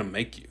 he's not going to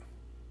make you.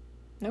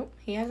 Nope.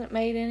 He hasn't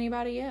made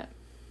anybody yet.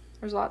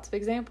 There's lots of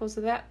examples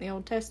of that in the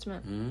Old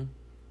Testament. Mm-hmm.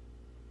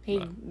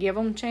 He'd give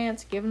them a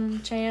chance,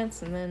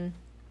 and then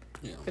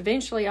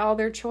eventually all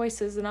their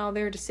choices and all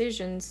their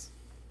decisions,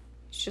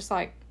 it's just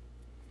like,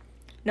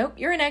 nope,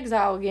 you're in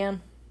exile again.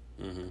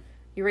 Mm-hmm.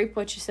 You reap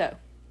what you sow.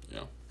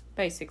 Yeah.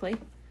 Basically.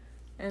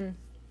 And,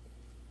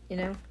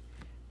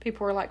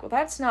 people were like, well,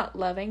 that's not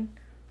loving.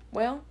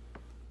 Well,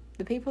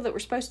 the people that were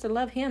supposed to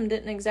love him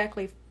didn't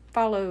exactly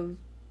follow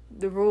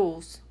the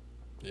rules.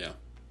 Yeah.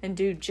 And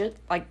do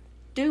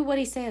what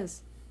he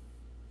says.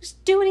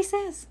 Just do what he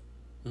says.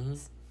 Mm-hmm.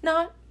 It's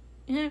not,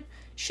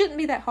 shouldn't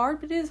be that hard,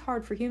 but it is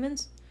hard for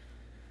humans.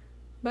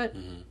 But,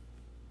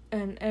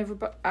 and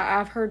everybody,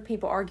 I've heard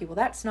people argue, well,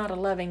 that's not a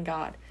loving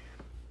God.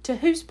 To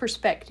whose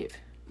perspective?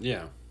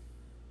 Yeah.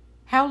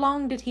 How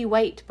long did he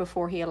wait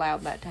before he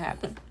allowed that to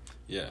happen?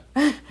 Yeah.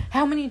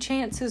 How many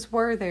chances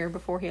were there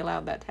before he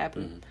allowed that to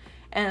happen? Mm-hmm.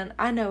 And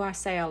I know I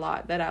say a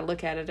lot that I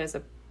look at it as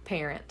a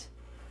parent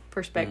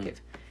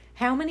perspective.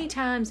 How many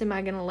times am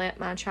I going to let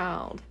my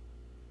child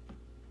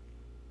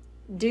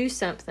do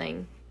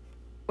something,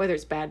 whether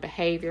it's bad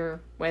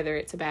behavior, whether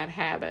it's a bad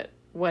habit,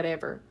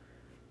 whatever?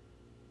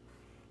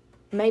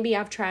 Maybe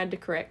I've tried to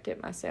correct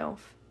it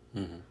myself.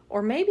 Mm-hmm.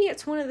 Or maybe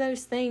it's one of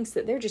those things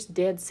that they're just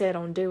dead set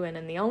on doing,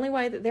 and the only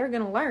way that they're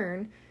going to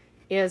learn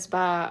is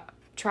by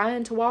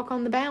trying to walk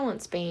on the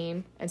balance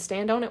beam and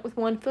stand on it with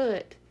one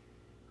foot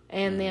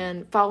and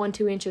then falling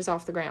 2 inches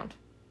off the ground.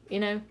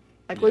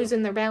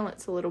 Losing their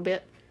balance a little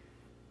bit.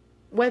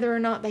 Whether or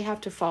not they have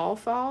to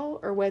fall,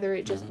 or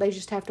whether they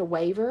just have to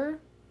waver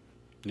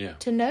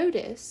to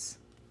notice.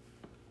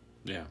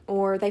 Yeah.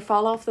 Or they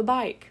fall off the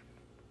bike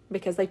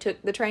because they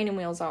took the training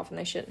wheels off and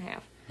they shouldn't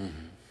have.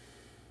 Mm-hmm.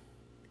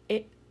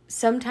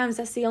 Sometimes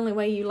that's the only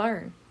way you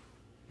learn.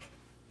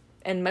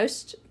 And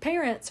most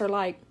parents are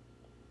like,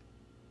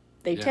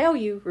 they tell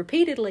you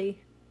repeatedly,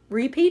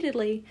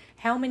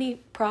 how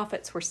many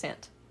prophets were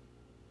sent.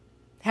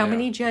 How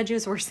many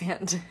judges were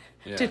sent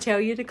to tell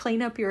you to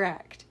clean up your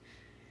act.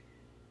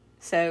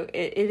 So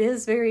it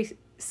is very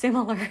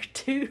similar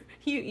to,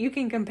 you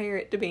can compare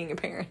it to being a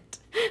parent.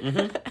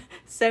 Mm-hmm.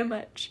 So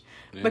much.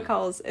 Yeah.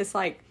 Because it's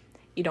like,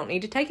 you don't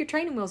need to take your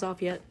training wheels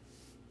off yet.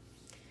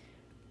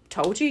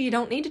 Told you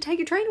don't need to take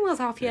your training wheels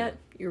off yet.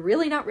 You're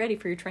really not ready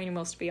for your training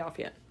wheels to be off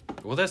yet.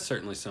 Well, that's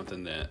certainly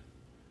something that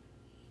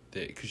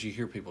because you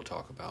hear people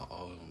talk about,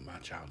 oh, my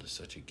child is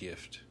such a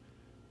gift.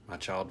 My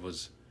child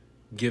was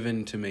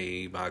given to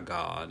me by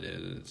God.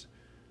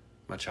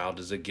 My child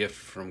is a gift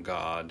from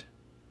God,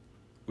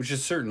 which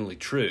is certainly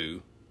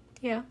true.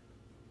 Yeah.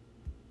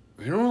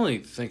 We don't really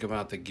think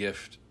about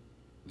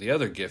the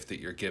other gift that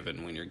you're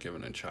given when you're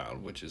given a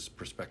child, which is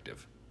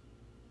perspective.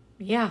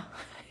 Yeah.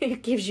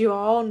 It gives you a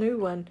whole new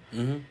one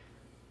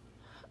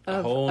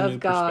of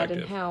God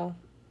and how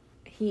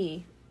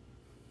he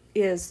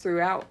is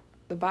throughout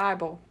the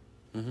Bible.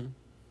 Mm-hmm.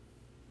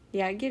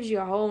 Yeah, it gives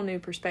you a whole new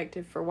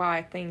perspective for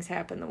why things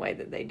happen the way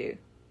that they do.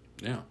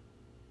 Yeah.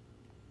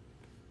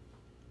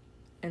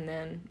 And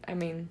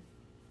then,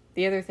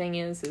 the other thing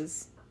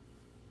is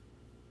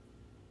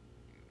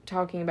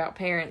talking about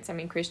parents.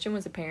 Christian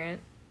was a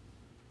parent.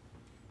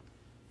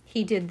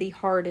 He did the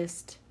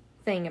hardest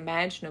thing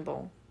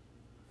imaginable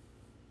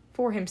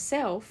for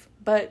himself,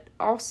 but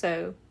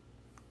also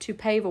to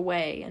pave a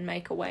way and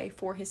make a way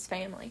for his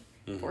family,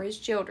 for his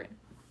children.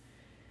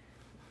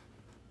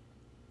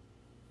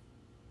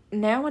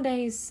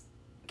 nowadays,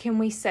 can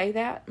we say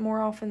that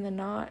more often than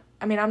not?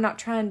 I mean, I'm not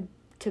trying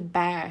to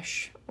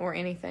bash or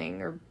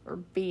anything or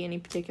be any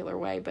particular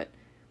way, but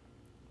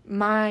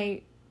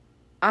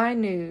I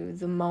knew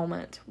the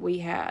moment we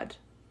had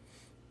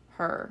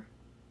her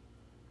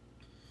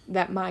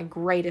that my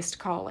greatest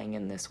calling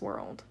in this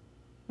world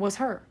was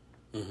her.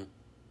 Mm-hmm.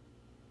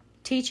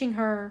 Teaching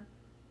her,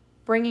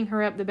 bringing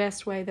her up the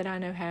best way that I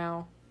know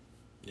how.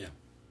 Yeah.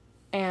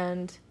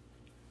 And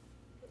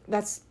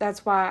that's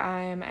why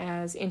I am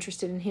as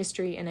interested in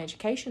history and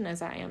education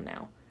as I am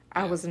now.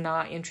 I was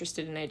not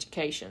interested in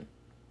education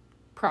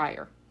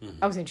prior.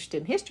 Mm-hmm. I was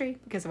interested in history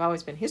because I've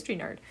always been a history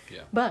nerd.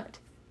 Yeah. But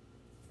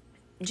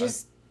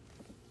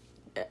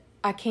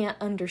I can't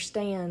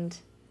understand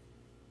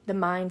the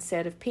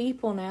mindset of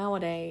people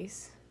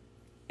nowadays.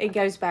 It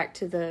goes back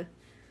to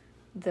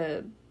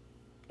the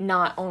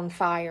not on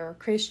fire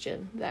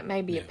Christian that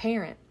may be a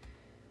parent.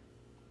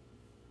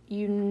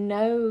 You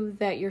know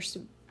that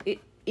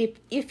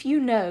if you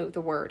know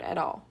the word at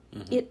all,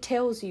 mm-hmm. it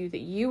tells you that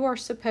you are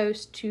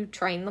supposed to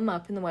train them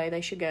up in the way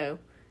they should go,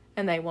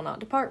 and they will not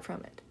depart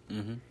from it.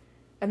 Mm-hmm.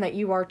 And that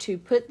you are to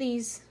put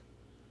these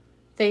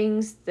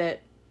things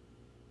that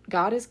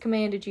God has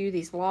commanded you,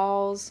 these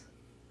laws,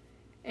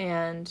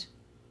 and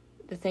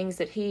the things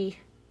that He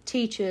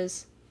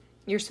teaches,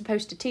 you're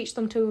supposed to teach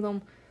them to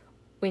them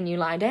when you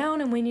lie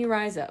down and when you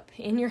rise up,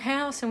 in your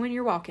house and when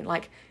you're walking.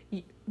 Like,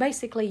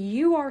 basically,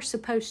 you are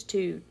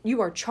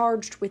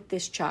charged with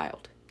this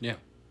child. Yeah.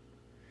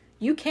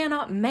 You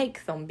cannot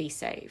make them be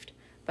saved,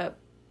 but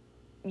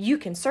you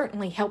can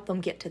certainly help them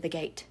get to the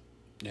gate.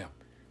 Yeah.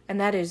 And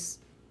it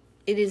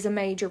is a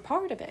major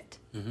part of it.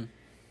 Mm-hmm.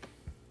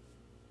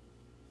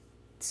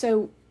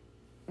 So,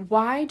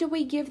 why do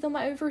we give them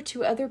over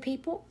to other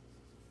people?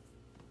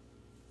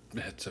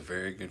 That's a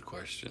very good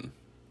question.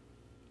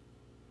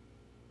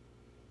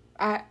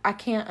 I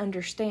can't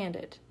understand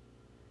it.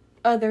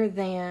 Other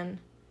than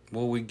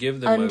we give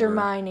them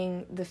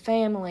undermining the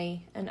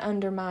family and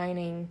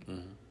undermining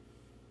mm-hmm.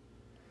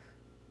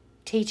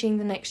 teaching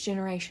the next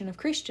generation of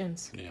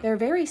Christians. Yeah. They're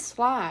very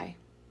sly.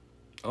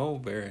 Oh,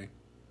 very.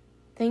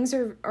 Things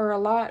are a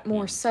lot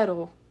more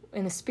subtle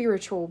in a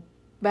spiritual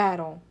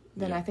battle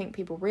than I think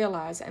people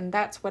realize, and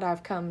that's what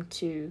I've come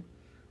to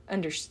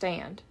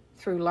understand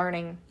through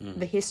learning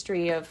the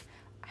history of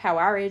how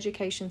our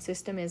education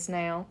system is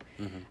now.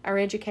 Mm-hmm. Our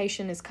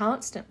education is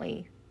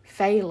constantly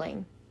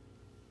failing,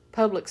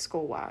 public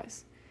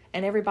school-wise,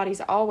 and everybody's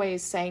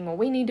always saying, well,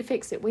 we need to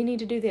fix it, we need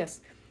to do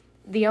this.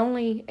 The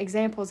only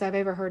examples I've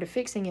ever heard of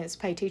fixing it is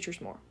pay teachers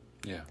more.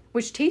 Yeah.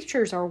 Which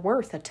teachers are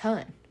worth a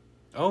ton.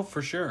 Oh,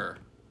 for sure.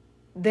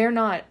 They're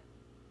not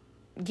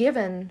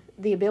given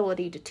the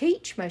ability to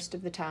teach most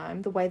of the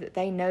time the way that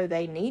they know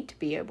they need to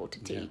be able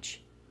to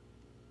teach.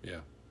 Yeah.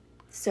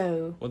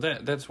 So... Well,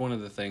 that's one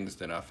of the things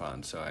that I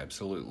find so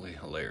absolutely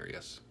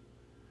hilarious,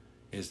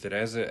 is that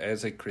as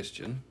a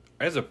Christian,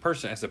 as a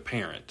person, as a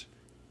parent,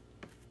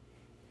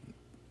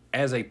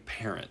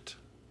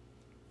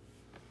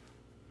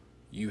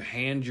 you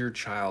hand your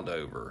child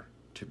over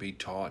to be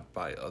taught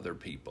by other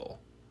people,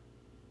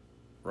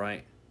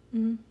 right?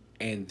 Mm-hmm.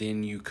 And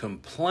then you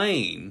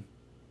complain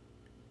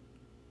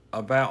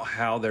about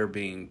how they're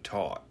being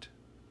taught,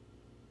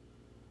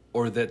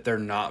 or that they're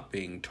not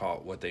being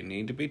taught what they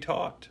need to be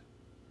taught.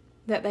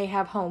 That they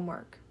have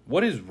homework.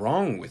 What is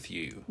wrong with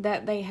you?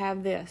 That they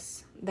have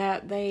this.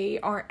 That they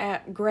aren't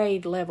at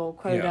grade level,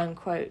 quote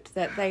unquote.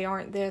 That they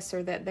aren't this,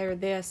 or that they're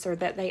this, or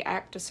that they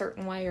act a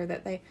certain way, or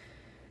that they...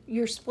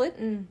 You're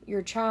splitting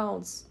your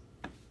child's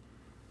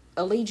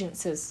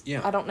allegiances.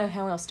 Yeah. I don't know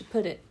how else to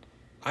put it.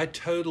 I'm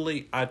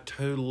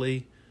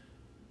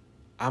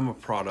a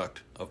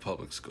product of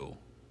public school.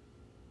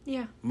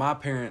 Yeah. My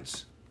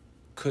parents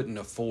couldn't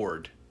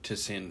afford to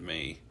send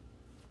me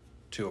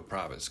to a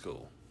private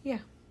school. Yeah.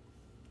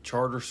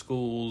 Charter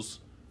schools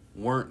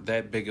weren't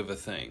that big of a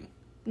thing.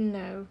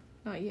 No,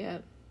 not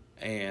yet.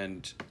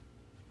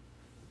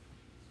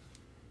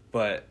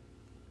 But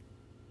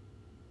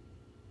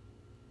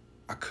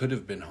I could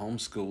have been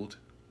homeschooled.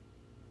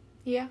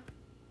 Yeah.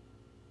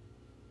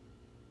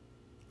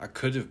 I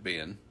could have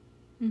been.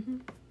 Mm-hmm.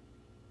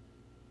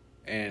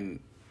 And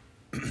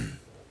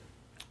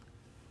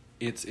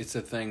it's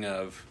a thing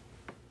of,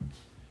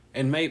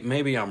 and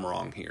maybe I'm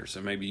wrong here,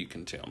 so maybe you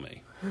can tell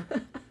me.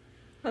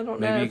 I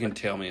don't know. Maybe you can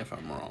tell me if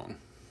I'm wrong.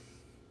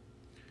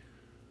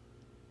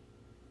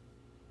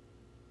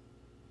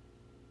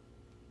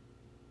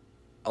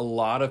 A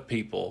lot of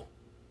people,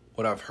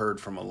 what I've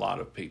heard from a lot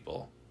of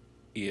people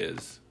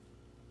is,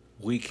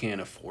 we can't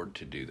afford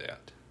to do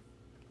that.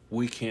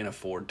 We can't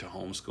afford to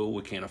homeschool.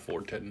 We can't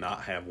afford to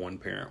not have one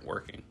parent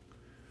working.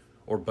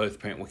 Or both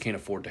parents. We can't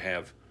afford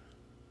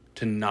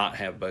to not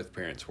have both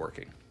parents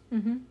working.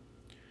 Mm-hmm.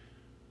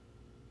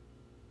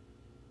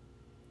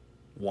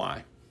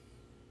 Why?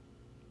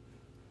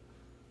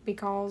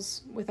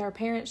 Because with our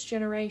parents'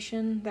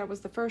 generation, that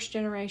was the first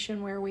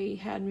generation where we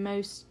had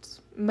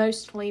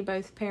mostly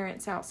both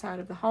parents outside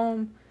of the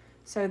home.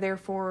 So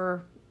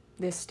therefore,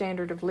 this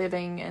standard of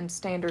living and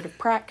standard of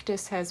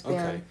practice has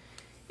been,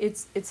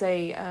 it's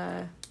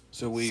a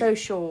So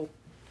social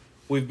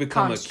we've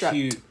become construct.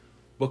 acute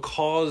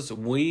because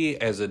we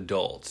as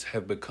adults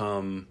have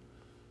become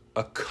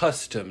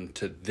accustomed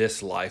to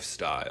this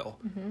lifestyle.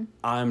 Mm-hmm.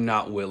 I'm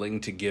not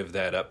willing to give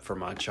that up for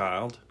my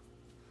child.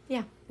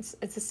 Yeah,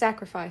 it's a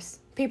sacrifice.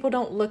 People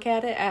don't look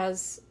at it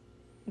as,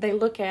 they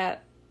look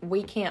at,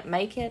 we can't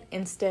make it,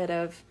 instead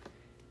of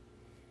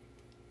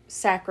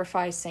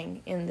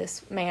sacrificing in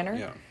this manner.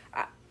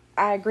 Yeah.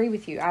 I agree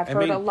with you. I've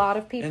heard a lot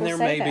of people say that.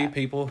 And there may be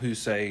people who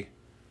say,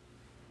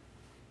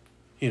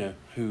 you know,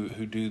 who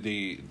do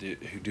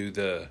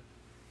the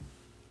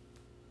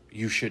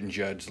you shouldn't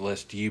judge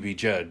lest you be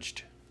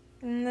judged.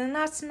 And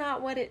that's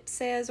not what it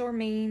says or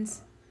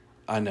means.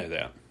 I know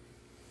that.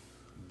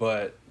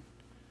 But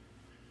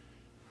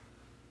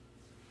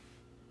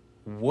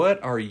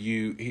what are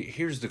you...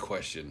 Here's the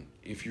question.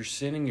 If you're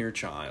sending your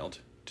child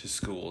to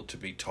school to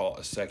be taught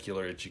a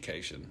secular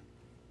education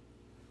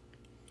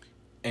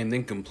and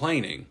then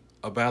complaining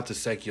about the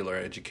secular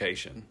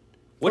education,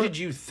 what did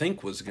you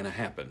think was going to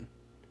happen?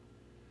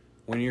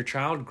 When your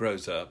child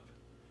grows up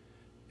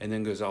and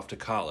then goes off to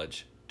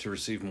college to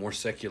receive more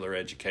secular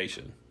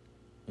education,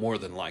 more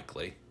than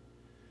likely,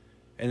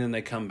 and then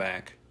they come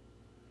back,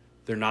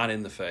 they're not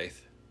in the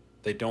faith,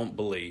 they don't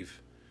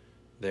believe,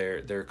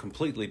 they're a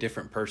completely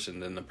different person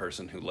than the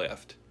person who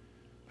left,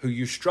 who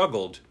you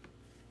struggled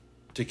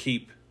to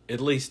keep at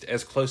least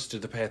as close to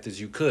the path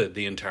as you could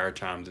the entire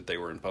time that they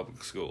were in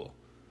public school.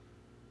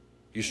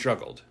 You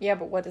struggled. Yeah,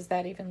 but what does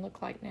that even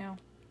look like now?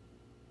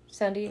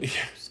 Sunday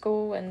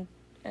school and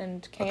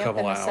camp a couple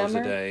in the hours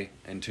summer? a day,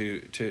 and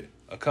to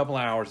a couple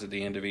hours at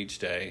the end of each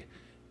day,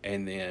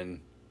 and then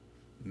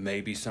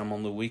maybe some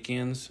on the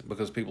weekends,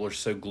 because people are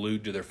so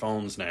glued to their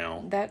phones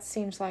now. That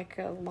seems like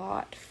a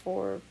lot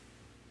for...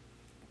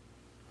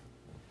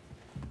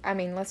 I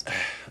mean,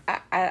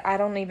 I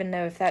don't even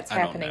know if that's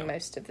happening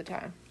most of the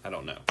time. I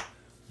don't know.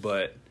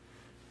 But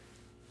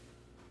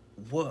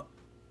what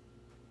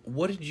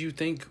did you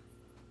think...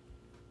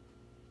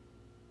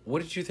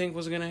 What did you think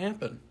was going to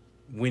happen?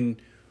 When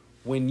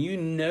you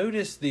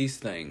noticed these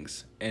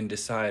things and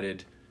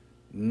decided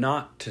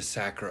not to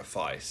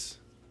sacrifice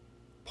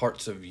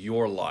parts of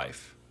your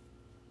life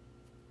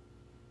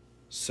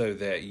so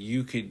that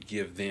you could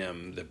give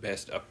them the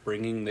best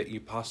upbringing that you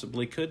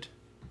possibly could?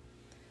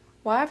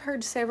 Well, I've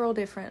heard several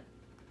different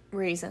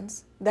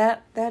reasons.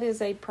 That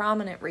is a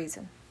prominent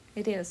reason.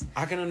 It is.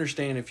 I can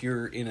understand if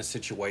you're in a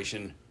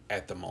situation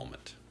at the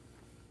moment.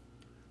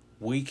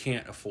 We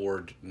can't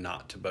afford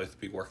not to both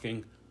be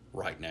working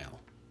right now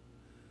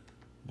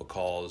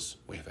because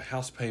we have a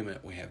house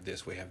payment, we have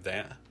this, we have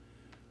that.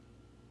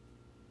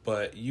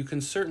 But you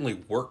can certainly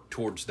work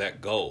towards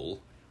that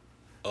goal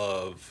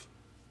of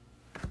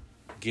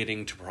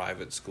getting to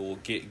private school,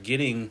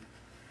 getting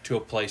to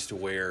a place to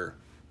where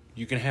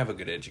you can have a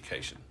good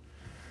education.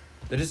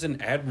 That is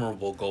an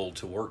admirable goal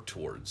to work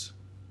towards.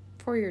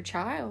 For your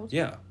child.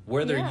 Yeah.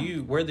 Whether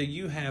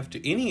you have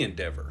to any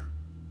endeavor,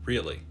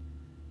 really,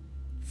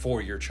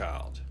 for your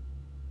child.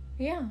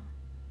 Yeah.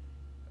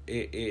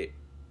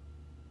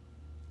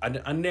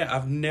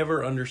 I've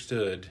never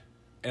understood,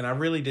 and I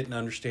really didn't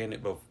understand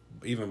it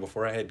even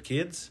before I had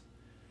kids,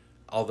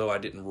 although I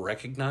didn't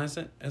recognize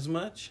it as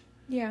much.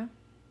 Yeah.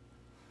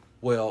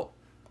 Well,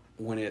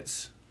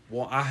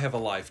 I have a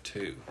life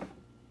too.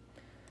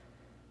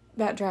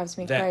 That drives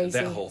me crazy.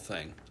 That whole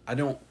thing. I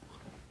don't...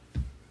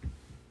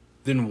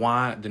 Then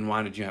why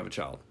did you have a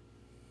child?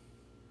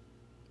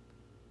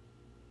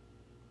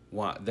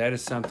 Why? That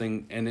is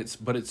something, it's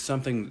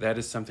something that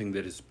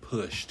is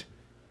pushed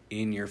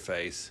in your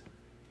face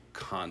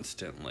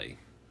constantly.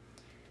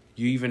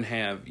 You even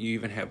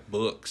have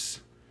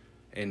books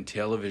and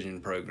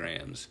television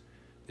programs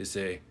that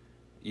say,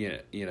 you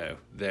know,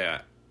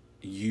 that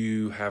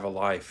you have a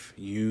life.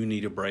 You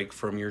need a break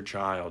from your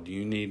child.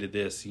 You needed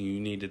this. You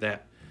needed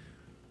that.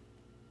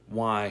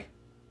 Why?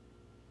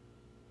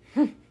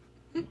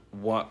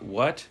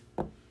 What?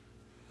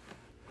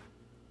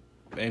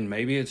 And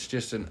maybe it's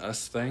just an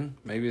us thing.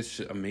 Maybe it's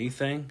a me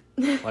thing.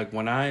 Like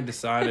when I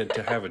decided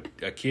to have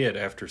a kid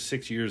after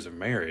 6 years of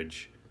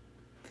marriage,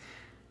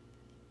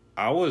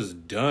 I was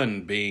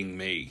done being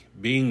me.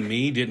 Being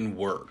me didn't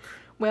work.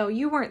 Well,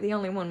 you weren't the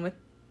only one with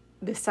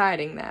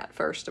deciding that,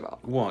 first of all.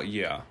 Well,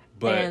 yeah,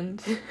 but...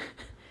 And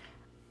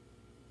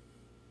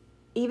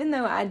even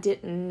though I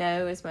didn't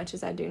know as much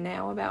as I do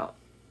now about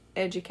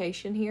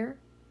education here,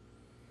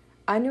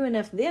 I knew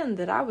enough then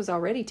that I was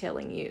already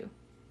telling you,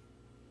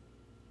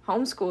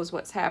 homeschool is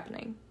what's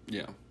happening.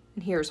 Yeah.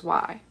 And here's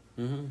why.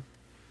 Mm-hmm.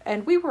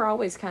 And we were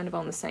always kind of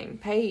on the same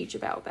page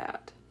about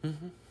that.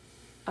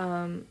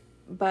 Mm-hmm.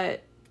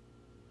 But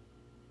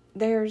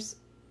there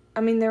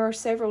are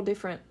several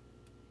different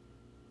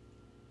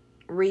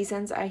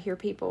reasons I hear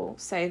people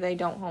say they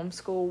don't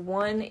homeschool.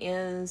 One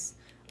is,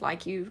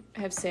 like you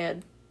have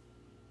said,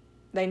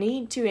 they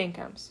need 2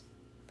 incomes.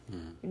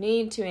 Mm-hmm. You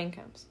need 2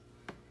 incomes.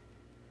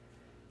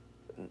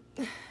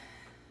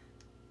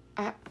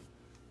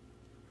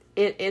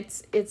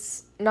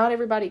 It's not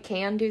everybody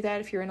can do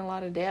that if you're in a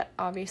lot of debt,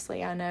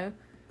 obviously, I know.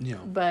 Yeah.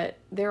 But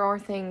there are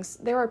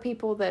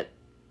people that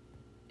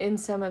in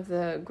some of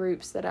the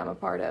groups that I'm a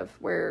part of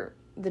where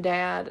the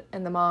dad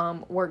and the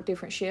mom work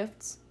different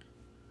shifts.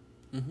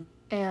 Mm-hmm.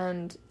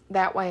 And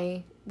that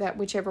way, that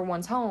whichever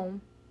one's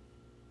home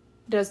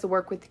does the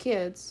work with the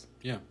kids.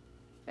 Yeah.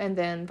 And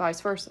then vice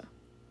versa.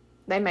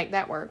 They make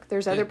that work.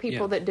 There's other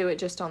people that do it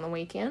just on the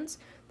weekends.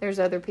 There's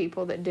other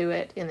people that do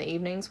it in the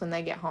evenings when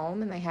they get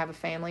home and they have a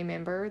family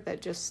member that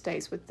just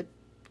stays with the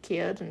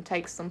kid and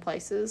takes them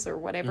places or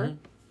whatever.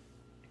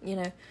 Mm-hmm. You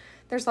know,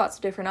 there's lots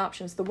of different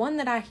options. The one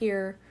that I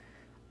hear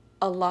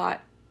a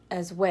lot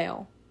as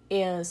well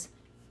is,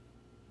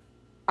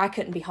 I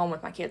couldn't be home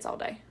with my kids all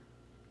day.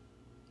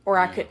 Or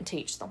I couldn't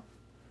teach them.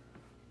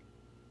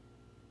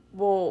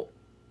 Well,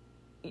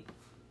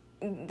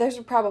 those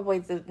are probably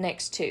the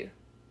next two.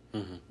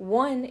 Mm-hmm.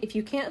 One, if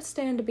you can't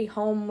stand to be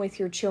home with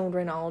your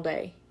children all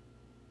day,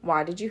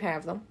 why did you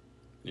have them?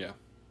 Yeah.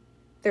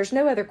 There's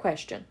no other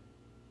question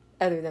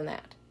other than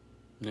that.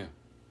 Yeah.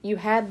 You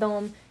had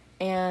them,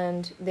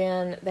 and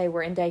then they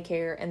were in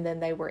daycare, and then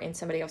they were in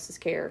somebody else's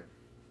care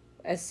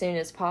as soon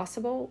as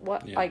possible.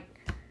 What, I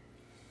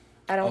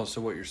don't... Oh,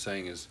 so what you're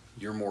saying is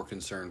you're more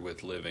concerned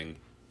with living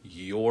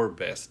your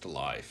best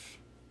life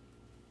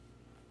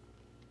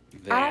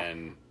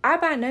than... I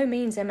by no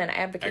means am an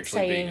advocate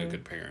actually saying... being a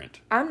good parent.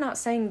 I'm not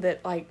saying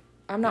that,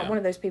 I'm not one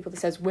of those people that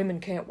says women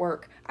can't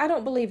work. I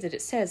don't believe that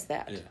it says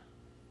that. Yeah.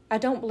 I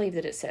don't believe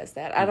that it says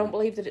that. Mm-hmm. I don't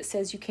believe that it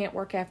says you can't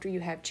work after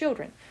you have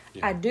children.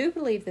 Yeah. I do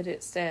believe that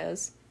it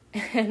says,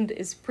 and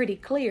is pretty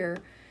clear,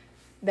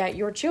 that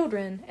your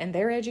children and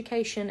their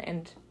education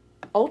and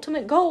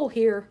ultimate goal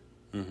here,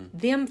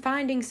 them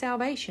finding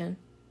salvation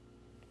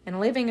and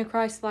living a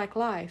Christ-like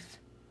life,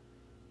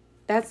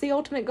 that's the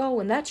ultimate goal,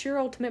 and that's your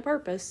ultimate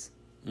purpose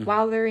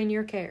while they're in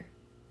your care.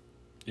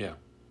 Yeah.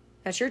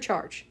 That's your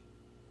charge.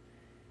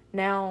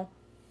 Now,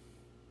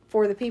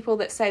 for the people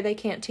that say they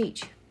can't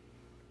teach,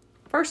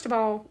 first of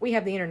all, we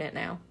have the internet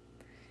now.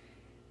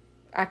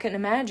 I couldn't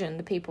imagine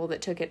the people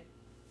that took it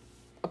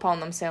upon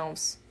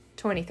themselves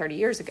 20, 30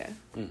 years ago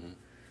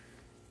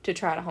to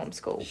try to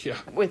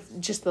homeschool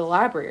with just the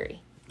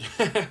library.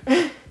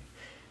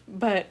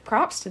 But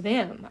props to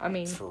them. I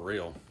mean... For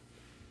real.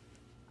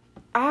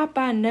 I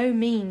by no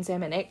means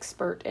am an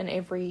expert in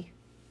every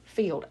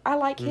field. I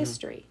like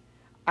history.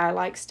 I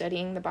like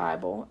studying the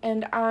Bible,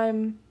 and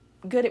I'm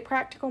good at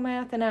practical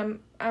math, and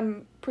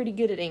I'm pretty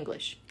good at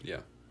English.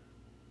 Yeah.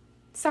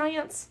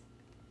 Science,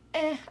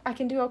 I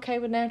can do okay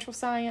with natural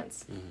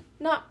science.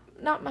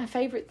 Not my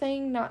favorite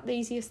thing, not the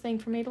easiest thing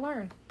for me to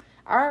learn.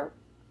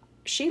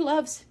 She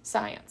loves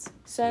science,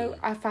 so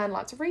I find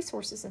lots of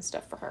resources and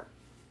stuff for her.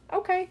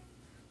 Okay,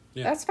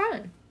 that's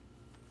fine.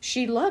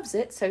 She loves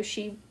it, so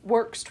she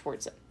works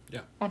towards it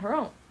on her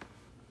own.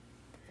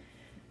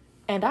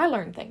 And I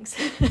learn things.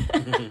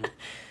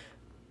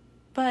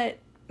 But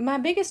my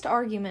biggest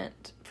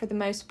argument, for the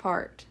most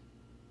part,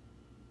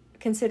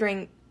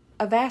 considering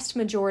a vast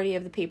majority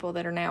of the people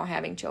that are now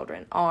having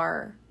children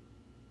are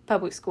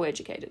public school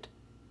educated.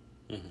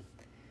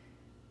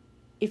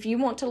 If you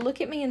want to look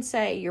at me and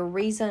say your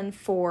reason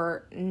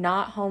for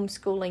not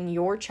homeschooling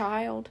your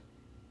child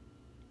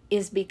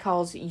is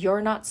because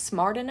you're not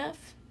smart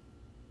enough,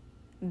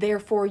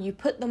 therefore you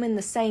put them in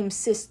the same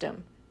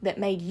system that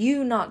made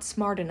you not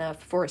smart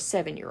enough for a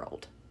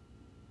 7-year-old.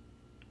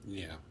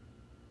 Yeah.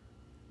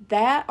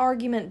 That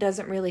argument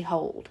doesn't really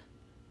hold.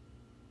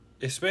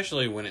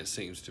 Especially when it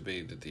seems to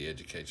be that the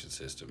education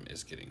system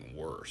is getting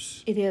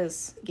worse. It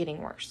is getting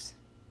worse.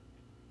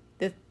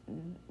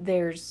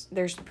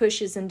 There's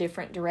pushes in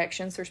different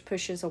directions. There's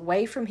pushes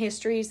away from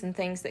histories and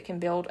things that can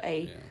build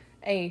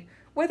a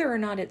whether or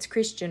not it's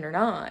Christian or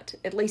not,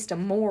 at least a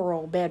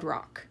moral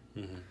bedrock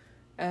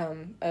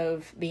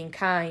of being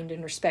kind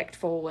and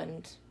respectful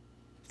and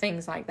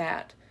things like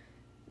that.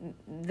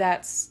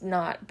 That's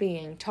not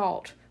being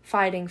taught.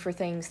 Fighting for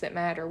things that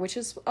matter, which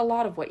is a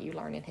lot of what you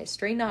learn in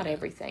history. Not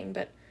everything,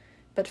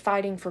 but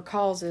fighting for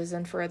causes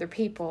and for other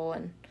people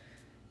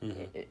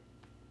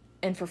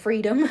and for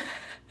freedom.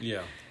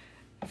 Yeah.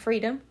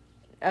 Freedom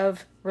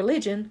of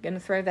religion, going to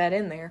throw that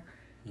in there,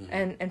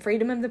 and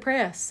freedom of the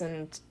press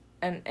and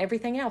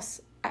everything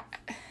else.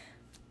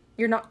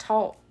 You're not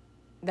taught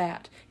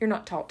that. You're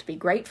not taught to be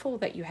grateful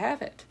that you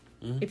have it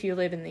if you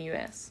live in the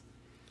U.S.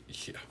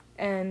 Yeah.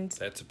 And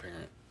that's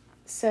apparent.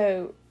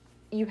 So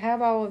you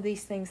have all of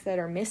these things that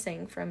are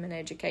missing from an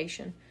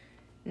education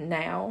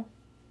now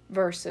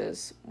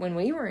versus when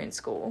we were in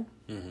school.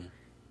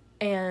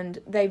 And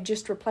they've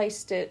just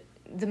replaced it.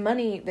 The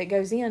money that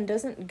goes in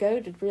doesn't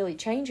go to really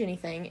change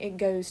anything. It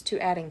goes to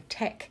adding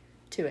tech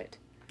to it.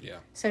 Yeah.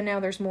 So now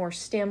there's more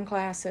STEM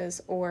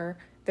classes, or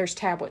there's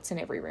tablets in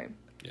every room.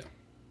 Yeah.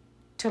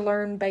 To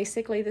learn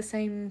basically the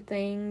same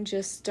thing,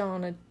 just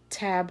on a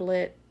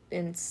tablet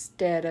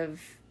instead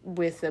of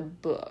with a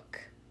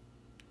book.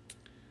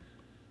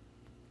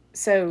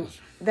 So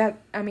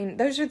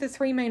those are the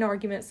three main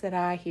arguments that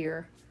I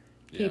hear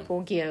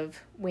people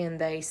give when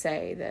they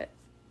say that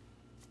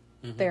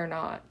they're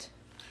not.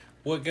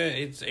 Well,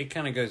 it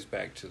kind of goes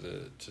back to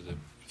the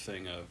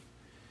thing of,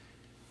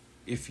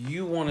 if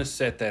you want to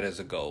set that as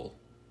a goal,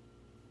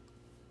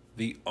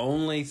 The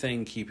only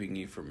thing keeping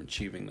you from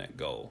achieving that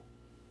goal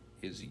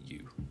is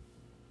you.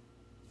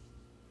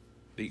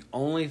 The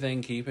only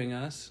thing keeping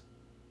us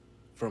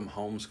from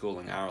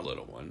homeschooling our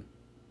little one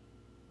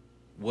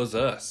was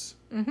us.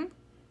 Mm-hmm.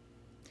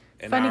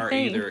 And Funny our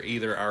thing.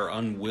 either our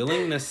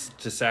unwillingness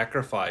to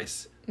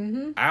sacrifice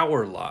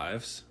our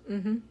lives,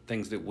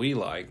 things that we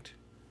liked,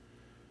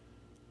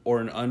 or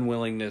an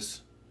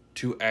unwillingness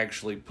to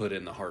actually put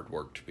in the hard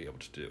work to be able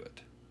to do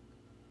it.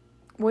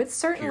 Well, it's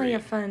certainly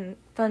Period. a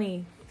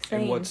funny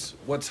thing. And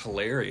what's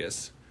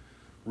hilarious,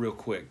 real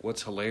quick,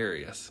 what's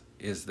hilarious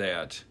is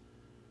that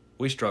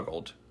we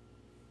struggled.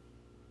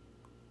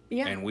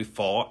 Yeah. And we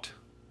fought.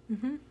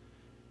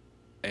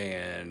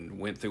 And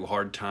went through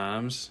hard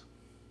times.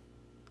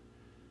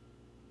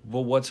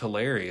 Well, what's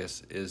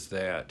hilarious is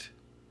that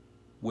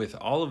with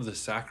all of the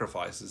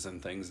sacrifices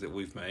and things that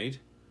we've made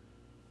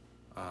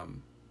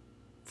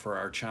for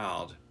our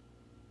child,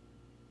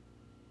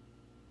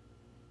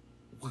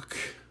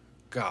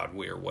 God,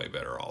 we are way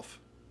better off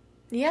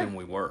than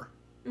we were.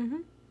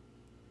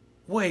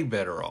 Way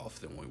better off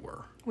than we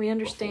were. We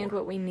understand before.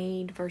 what we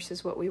need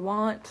versus what we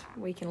want.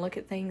 We can look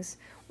at things.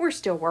 We're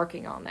still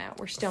working on that.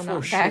 We're still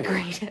not that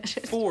great at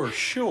it. For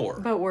sure.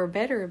 But we're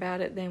better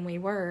about it than we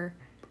were.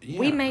 Yeah.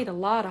 We made a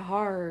lot of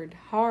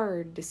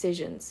hard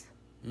decisions.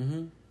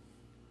 And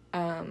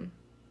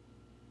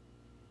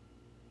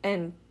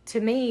to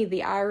me,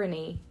 the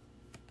irony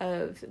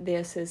of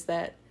this is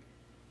that,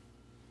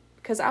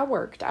 because I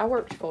worked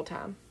full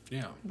time.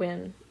 Yeah.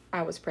 When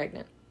I was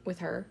pregnant with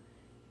her,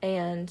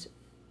 and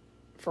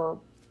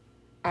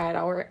I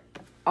had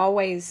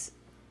always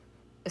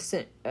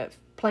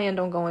planned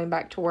on going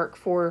back to work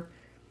for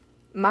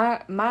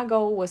my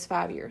goal was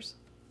 5 years.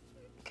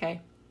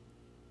 Okay.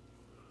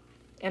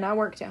 And I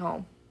worked at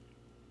home.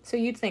 So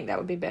you'd think that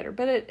would be better,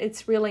 but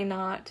it's really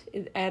not.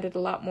 It added a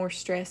lot more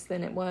stress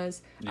than it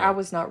was. Yeah. I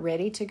was not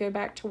ready to go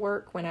back to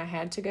work when I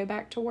had to go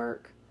back to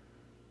work,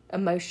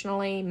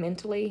 emotionally,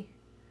 mentally.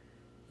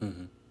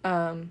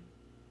 And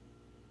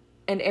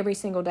every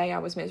single day I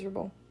was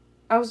miserable.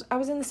 I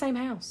was in the same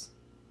house,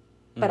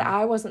 but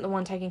I wasn't the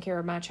one taking care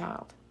of my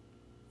child.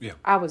 Yeah.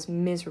 I was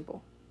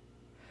miserable.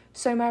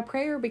 So my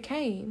prayer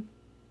became,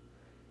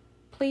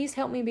 please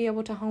help me be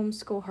able to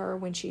homeschool her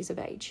when she's of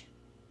age.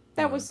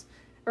 That was,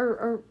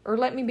 or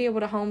let me be able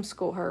to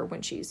homeschool her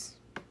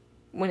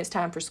when it's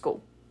time for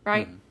school,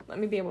 right? Let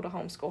me be able to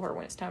homeschool her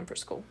when it's time for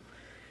school.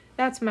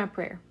 That's my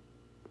prayer.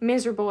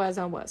 Miserable as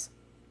I was.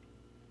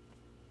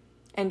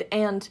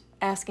 And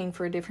asking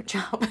for a different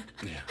job.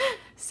 Yeah.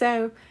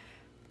 So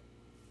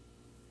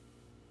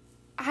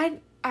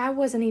I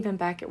wasn't even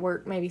back at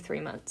work maybe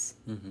 3 months.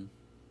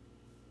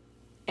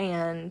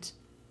 And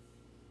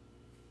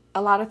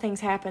a lot of things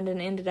happened and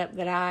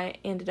I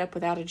ended up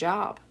without a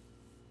job.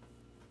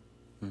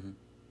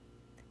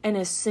 And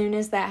as soon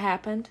as that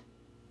happened,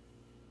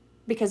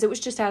 because it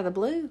was just out of the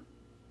blue,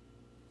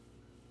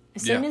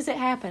 as soon as it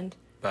happened,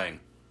 Bang.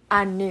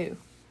 I knew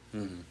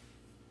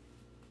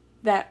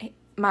that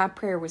my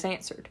prayer was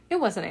answered. It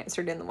wasn't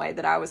answered in the way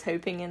that I was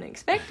hoping and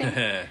expecting.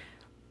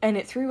 And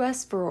it threw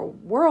us for a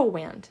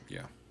whirlwind.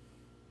 Yeah.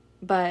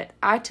 But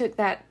I took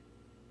that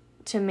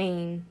to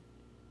mean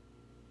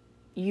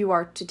you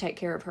are to take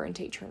care of her and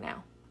teach her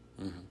now.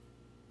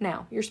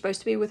 Now, you're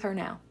supposed to be with her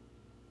now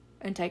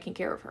and taking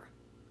care of her.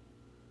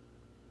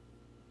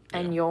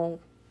 And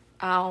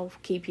I'll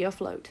keep you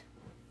afloat.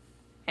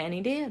 And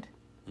he did.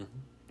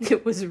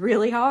 It was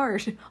really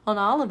hard on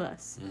all of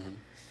us.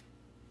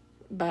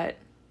 But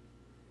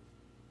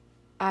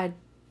I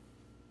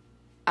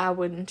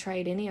wouldn't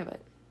trade any of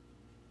it.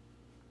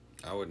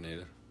 I wouldn't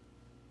either.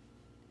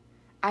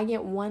 I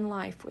get one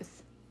life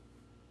with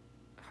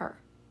her.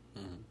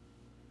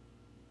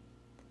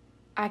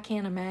 I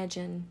can't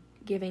imagine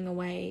giving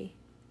away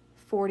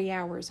 40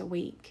 hours a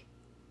week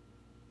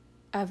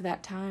of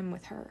that time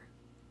with her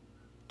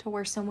to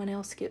where someone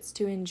else gets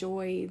to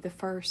enjoy the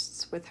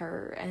firsts with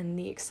her and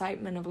the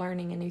excitement of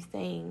learning a new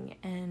thing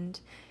and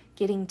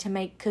getting to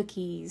make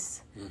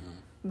cookies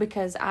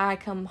because I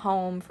come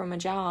home from a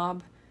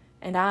job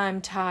and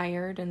I'm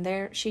tired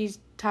and she's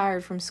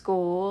tired from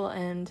school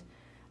and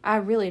I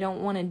really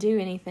don't want to do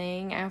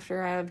anything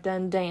after I've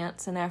done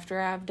dance and after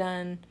I've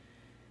done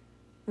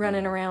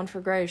running around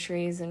for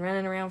groceries and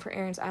running around for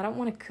errands. I don't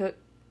want to cook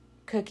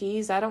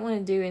cookies. I don't want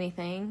to do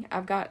anything.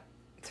 I've got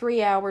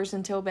 3 hours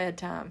until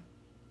bedtime.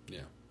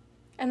 Yeah.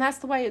 And that's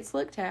the way it's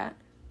looked at.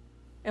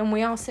 And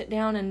we all sit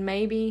down and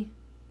maybe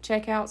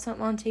check out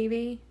something on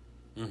TV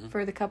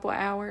for the couple of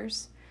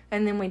hours.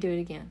 And then we do it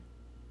again.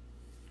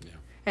 Yeah.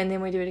 And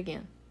then we do it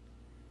again.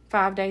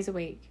 5 days a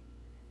week.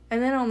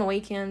 And then on the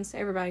weekends,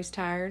 everybody's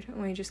tired.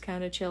 And we just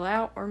kind of chill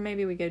out. Or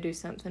maybe we go do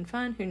something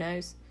fun. Who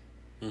knows?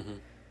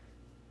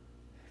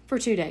 For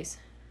 2 days.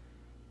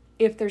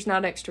 If there's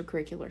not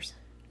extracurriculars.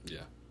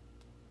 Yeah.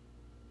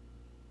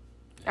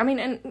 I mean,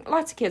 and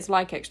lots of kids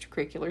like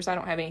extracurriculars. I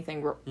don't have anything,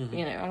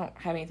 I don't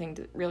have anything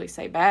to really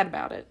say bad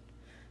about it.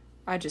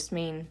 I just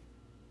mean,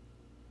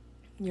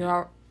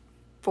 your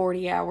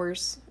 40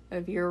 hours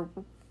of your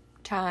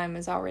time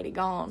is already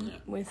gone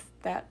with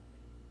that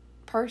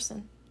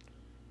person.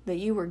 that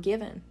you were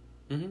given.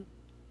 Mm-hmm.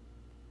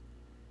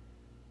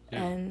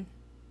 Yeah. And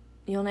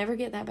you'll never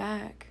get that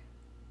back.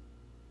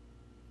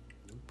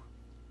 Nope.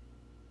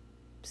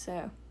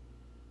 So,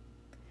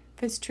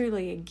 if it's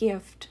truly a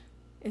gift,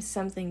 it's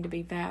something to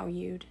be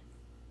valued.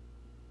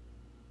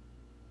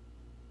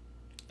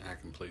 I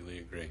completely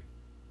agree.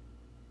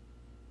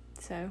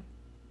 So,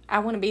 I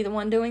want to be the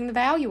one doing the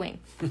valuing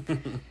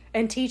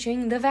and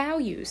teaching the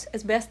values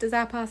as best as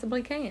I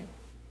possibly can.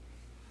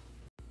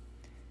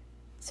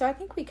 So, I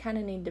think we kind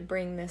of need to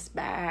bring this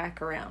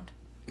back around.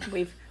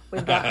 We've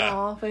gotten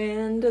off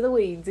into the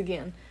weeds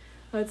again.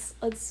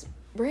 Let's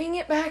bring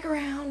it back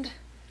around.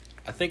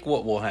 I think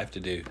what we'll have to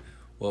do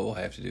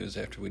is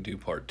after we do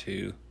part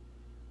 2,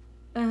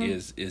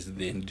 is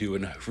then do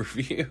an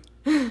overview,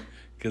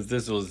 because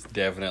this was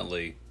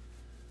definitely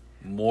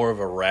more of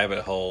a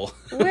rabbit hole.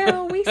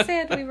 Well, we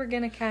said we were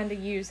going to kind of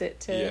use it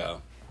to... Yeah.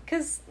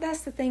 Because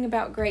that's the thing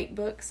about great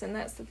books, and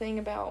that's the thing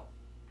about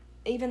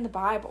even the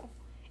Bible.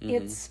 Mm-hmm.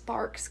 It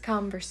sparks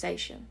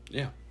conversation.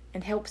 Yeah.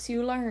 And helps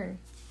you learn.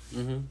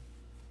 Mm-hmm.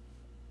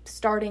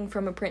 Starting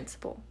from a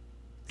principle.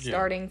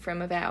 Starting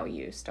from a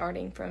value.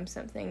 Starting from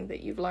something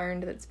that you've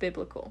learned that's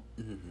biblical.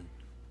 Mm-hmm.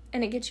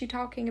 And it gets you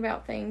talking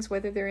about things,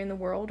 whether they're in the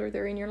world or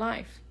they're in your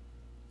life.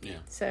 Yeah.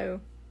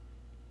 So,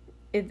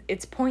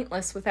 it's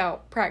pointless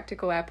without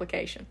practical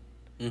application.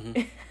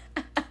 Mm-hmm.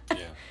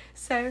 Yeah.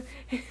 So,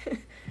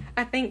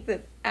 I think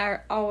that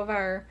all of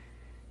our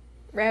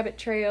rabbit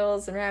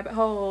trails and rabbit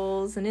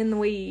holes and in the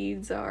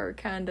weeds are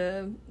kind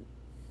of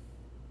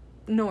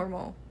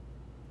normal.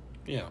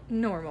 Yeah.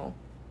 Normal.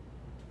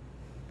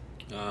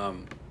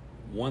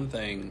 One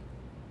thing,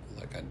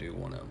 like I do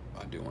want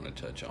to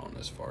touch on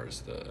as far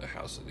as the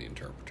House of the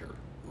Interpreter,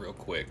 real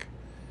quick,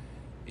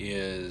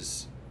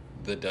 is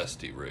the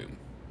dusty room.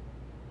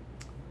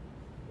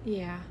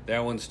 Yeah.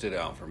 That one stood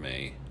out for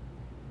me.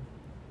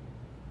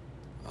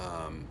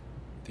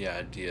 The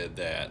idea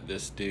that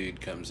this dude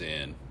comes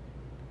in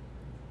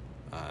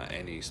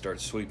and he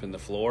starts sweeping the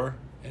floor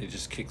and he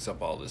just kicks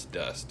up all this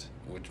dust,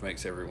 which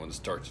makes everyone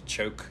start to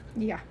choke.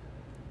 Yeah.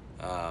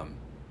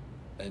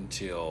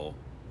 Until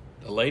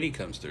a lady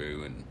comes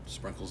through and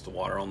sprinkles the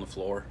water on the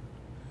floor.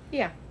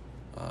 Yeah.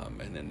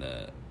 And then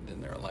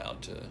they're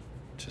allowed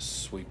to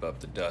sweep up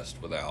the dust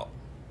without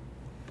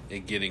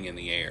it getting in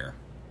the air.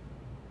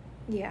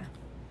 Yeah.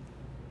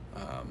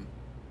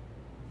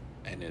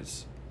 And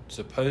it's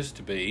supposed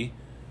to be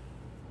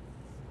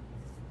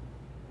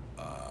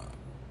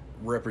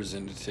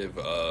representative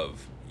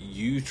of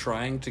you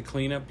trying to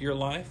clean up your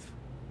life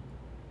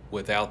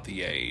without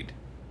the aid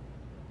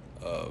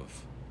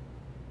of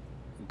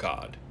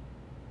God.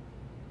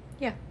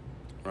 Yeah.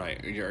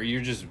 Right.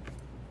 You're just,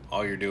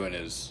 all you're doing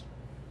is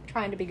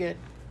trying to be good.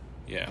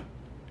 Yeah.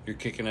 You're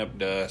kicking up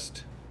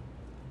dust.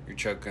 You're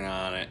choking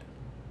on it.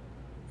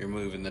 You're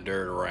moving the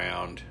dirt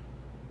around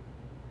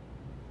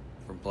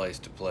from place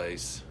to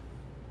place.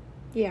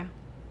 Yeah.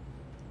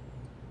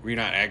 You're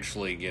not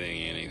actually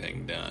getting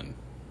anything done.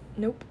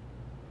 Nope.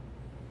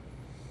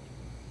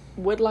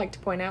 Would like to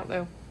point out,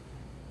 though,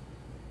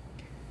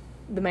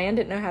 the man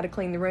didn't know how to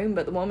clean the room,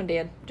 but the woman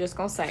did. Just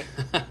gonna say.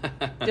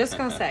 Just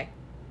gonna say.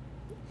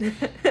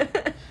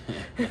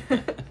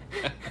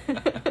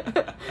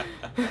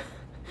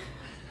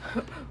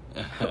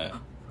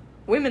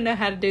 Women know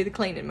how to do the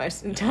cleaning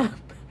most of the time.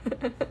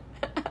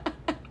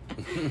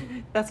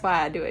 That's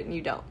why I do it and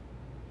you don't.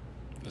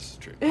 This is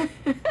true.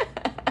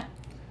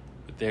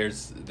 But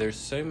there's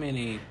so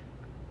many.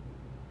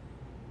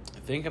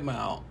 Think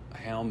about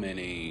how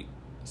many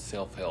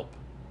self-help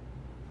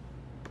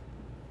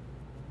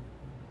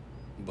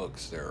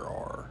books there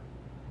are.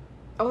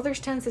 Oh, there's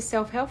tons of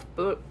self-help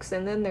books,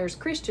 and then there's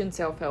Christian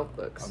self-help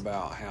books.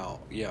 About how,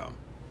 yeah.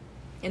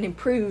 And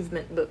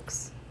improvement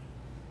books.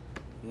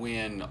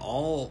 When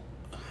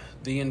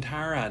the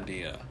entire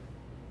idea,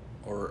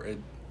 or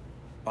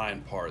by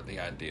in part the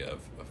idea of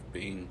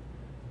being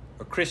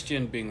a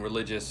Christian, being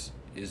religious,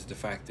 is the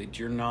fact that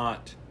you're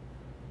not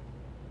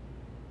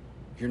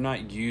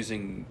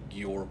using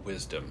your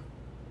wisdom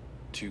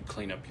to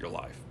clean up your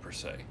life per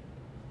se.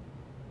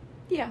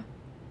 Yeah.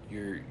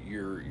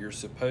 You're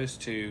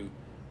supposed to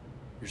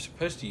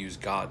use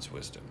God's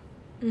wisdom,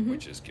 mm-hmm.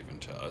 which is given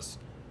to us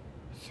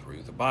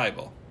through the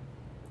Bible.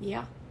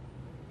 Yeah.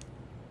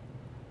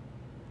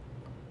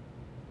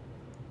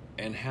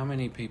 And how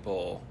many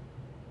people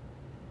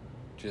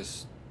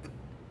just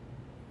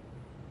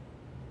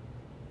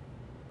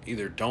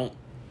either don't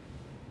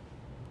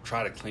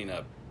try to clean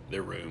up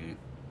their room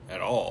at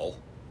all,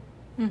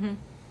 mm-hmm.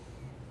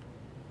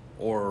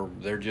 or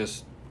they're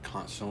just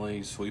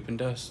constantly sweeping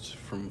dust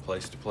from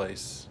place to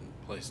place,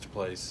 place to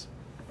place.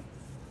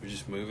 We're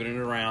just moving it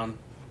around.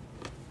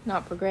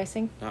 Not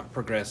progressing.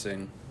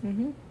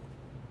 Mm-hmm.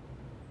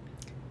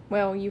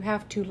 Well, you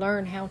have to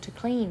learn how to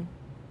clean.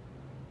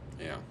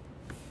 Yeah.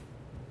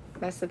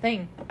 That's the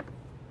thing.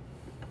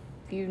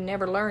 If you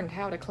never learned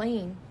how to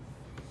clean,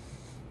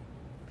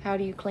 how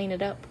do you clean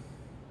it up?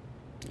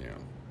 Yeah.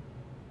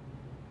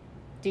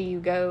 Do you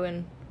go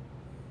and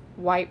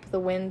wipe the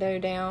window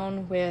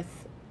down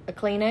with a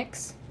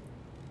Kleenex?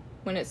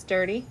 when it's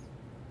dirty,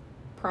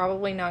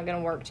 probably not going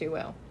to work too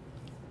well.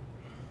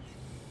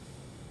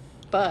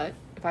 But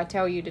if I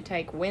tell you to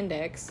take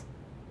Windex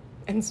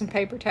and some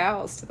paper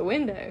towels to the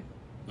window,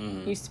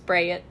 you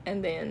spray it,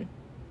 and then,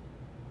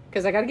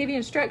 because I got to give you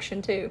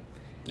instruction too.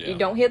 Yeah. You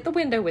don't hit the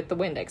window with the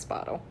Windex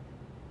bottle.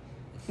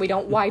 We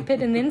don't wipe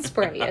it and then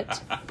spray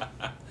it.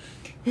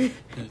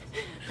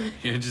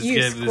 You just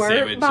give this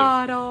image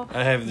bottle.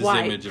 I have this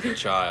image of a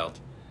child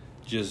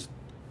just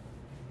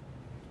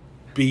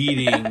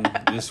beating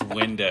this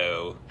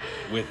window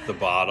with the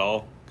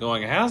bottle,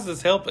 going, "How's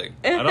this helping?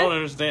 I don't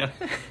understand."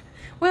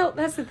 Well,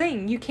 that's the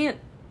thing. You can't,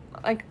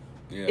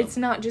 it's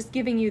not just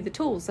giving you the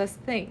tools. That's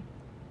the thing.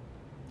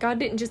 God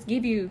didn't just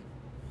give you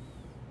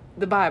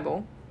the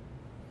Bible.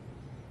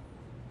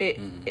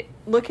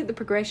 Look at the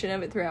progression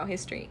of it throughout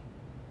history.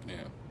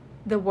 Yeah.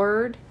 The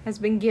Word has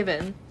been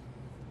given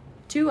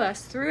to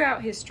us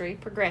throughout history,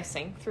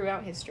 progressing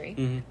throughout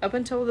history, up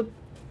until the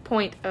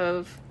point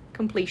of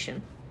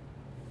completion.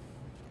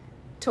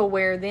 Till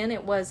where then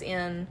it was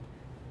in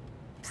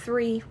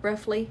 3,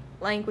 roughly,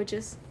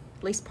 languages.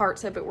 At least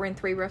parts of it were in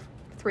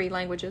 3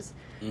 languages.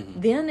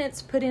 Then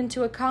it's put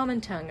into a common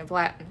tongue of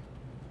Latin.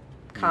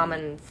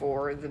 Common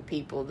for the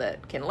people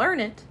that can learn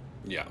it.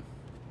 Yeah.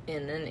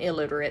 In an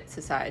illiterate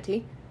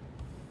society.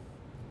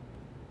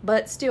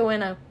 But still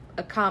in a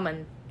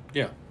common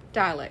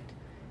dialect.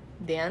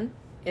 Then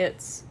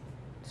it's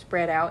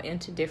spread out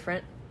into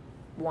different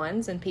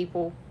ones, and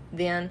people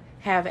then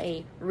have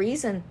a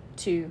reason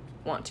to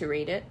want to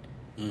read it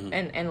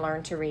and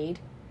learn to read.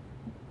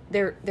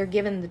 They're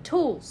given the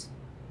tools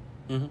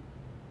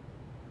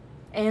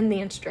and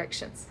the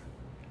instructions.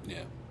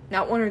 Yeah.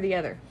 Not one or the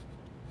other.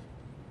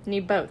 You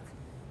need both.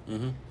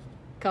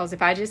 Because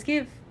if I just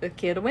give the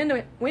kid a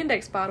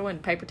Windex bottle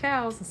and paper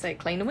towels and say,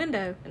 clean the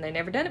window, and they've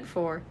never done it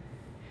before,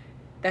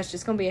 that's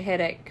just going to be a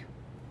headache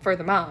for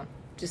the mom.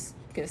 Just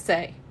going to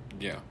say.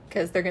 Yeah.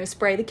 Because they're going to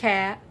spray the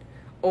cat,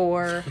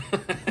 or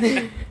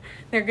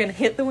they're going to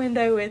hit the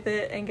window with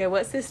it and go,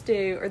 what's this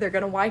do? Or they're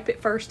going to wipe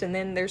it first, and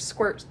then there's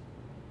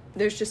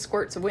just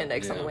squirts of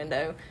Windex on the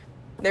window.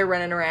 They're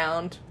running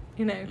around,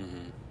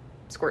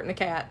 squirting the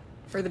cat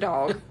or the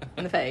dog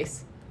in the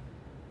face.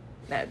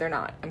 No, they're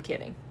not. I'm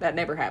kidding. That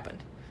never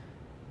happened.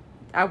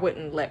 I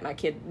wouldn't let my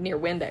kid near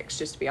Windex,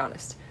 just to be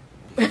honest.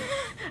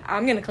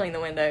 I'm going to clean the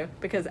window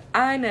because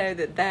I know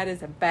that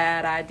is a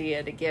bad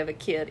idea to give a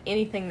kid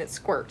anything that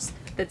squirts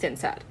that's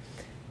inside.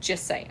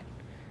 Just saying.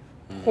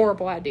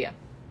 Horrible idea.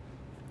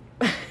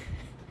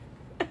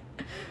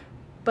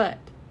 But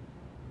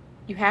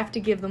you have to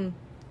give them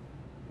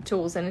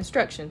tools and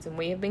instructions, and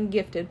we have been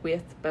gifted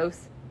with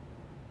both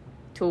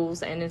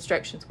tools and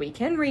instructions. We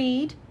can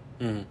read.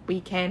 We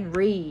can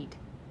read.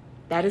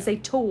 That is a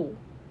tool.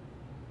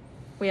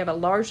 We have a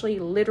largely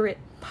literate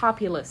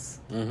populace.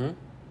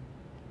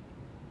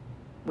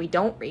 We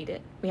don't read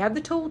it. We have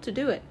the tool to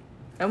do it.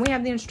 And we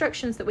have the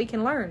instructions that we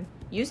can learn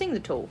using the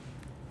tool.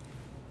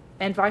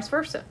 And vice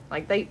versa.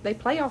 They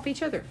play off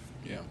each other.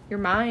 Yeah. Your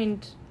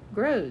mind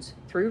grows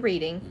through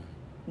reading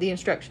the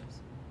instructions.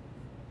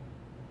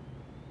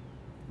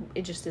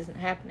 It just isn't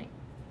happening.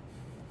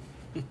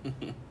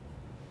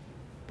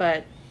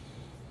 But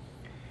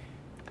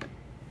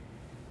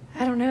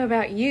I don't know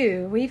about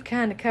you. We've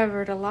kind of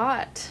covered a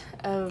lot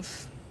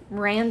of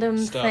random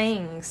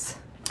things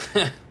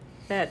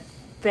that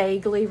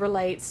vaguely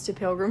relates to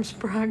Pilgrim's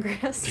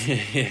Progress.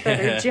 That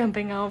are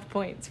jumping off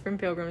points from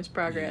Pilgrim's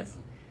Progress.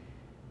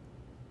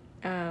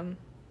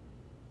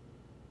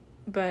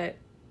 But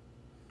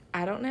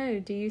I don't know.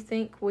 Do you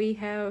think we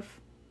have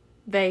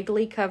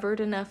vaguely covered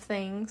enough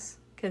things,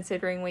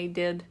 considering we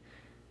did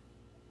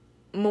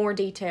more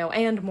detail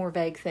and more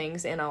vague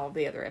things in all of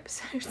the other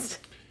episodes?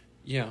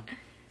 Yeah.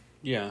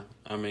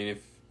 I mean,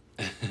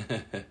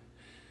 if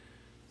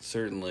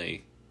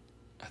certainly,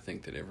 I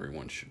think that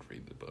everyone should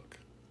read the book.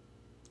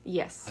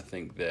 Yes. I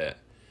think that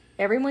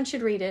everyone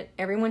should read it.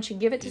 Everyone should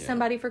give it to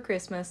somebody for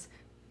Christmas.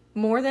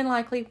 More than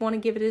likely want to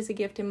give it as a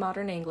gift in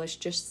modern English.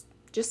 Just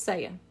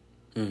saying.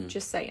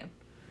 Just saying.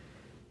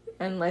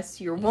 Unless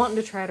you're wanting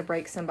to try to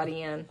break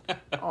somebody in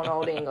on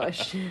Old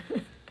English.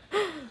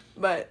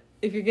 But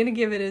if you're going to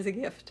give it as a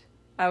gift,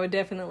 I would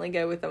definitely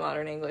go with the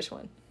modern English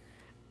one.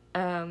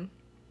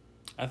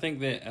 I think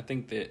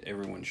that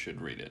everyone should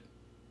read it.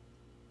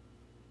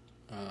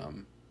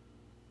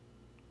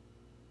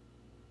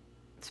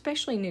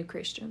 Especially new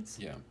Christians.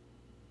 Yeah.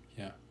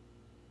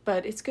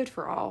 But it's good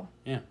for all.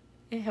 Yeah.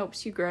 It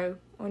helps you grow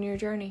on your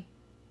journey.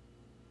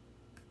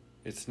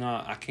 It's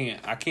not. I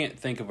can't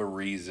think of a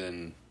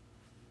reason.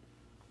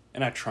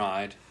 And I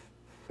tried.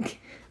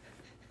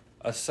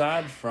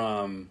 Aside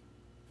from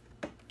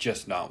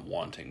just not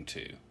wanting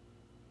to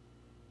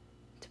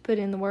put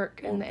in the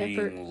work and the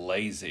effort. Or being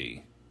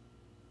lazy.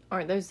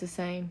 Aren't those the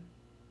same?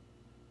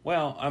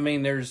 Well, I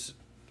mean,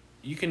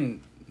 you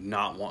can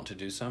not want to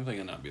do something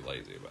and not be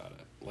lazy about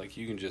it.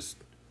 You can just,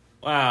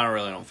 I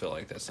really don't feel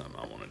like that's something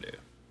I want to do.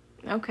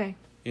 Okay.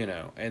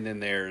 And then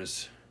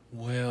there's,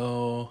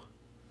 I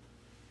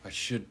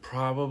should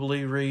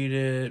probably read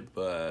it,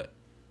 but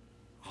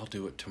I'll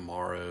do it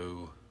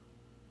tomorrow.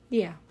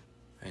 Yeah.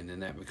 And then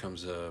that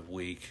becomes a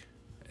week.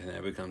 And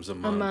that becomes a A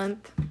month.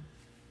 month.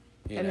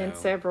 You And know, then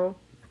several.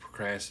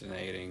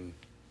 procrastinating,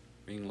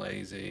 being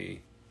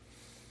lazy.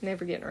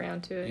 Never getting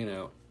around to it. You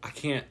know, I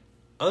can't,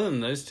 other than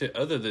those two,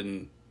 other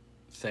than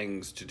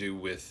things to do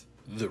with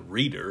the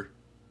reader,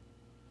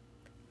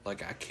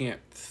 like, I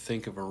can't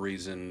think of a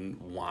reason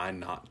why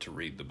not to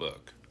read the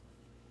book.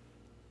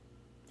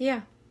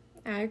 Yeah,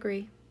 I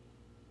agree.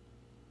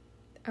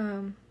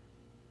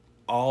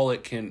 All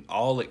it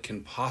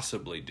can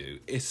possibly do,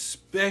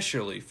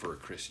 especially for a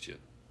Christian,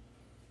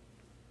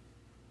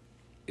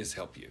 is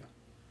help you.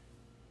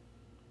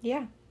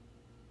 Yeah.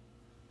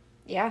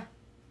 Yeah,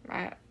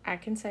 I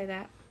can say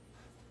that.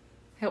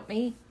 Help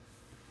me.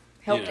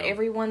 Helped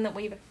everyone that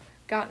we've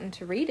gotten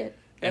to read it.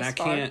 And I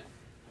can't,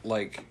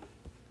 like,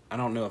 I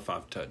don't know if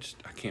I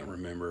can't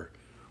remember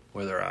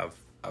whether I've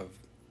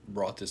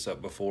brought this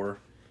up before,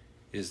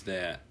 is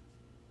that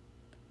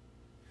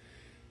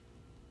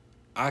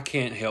I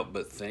can't help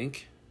but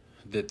think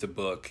that the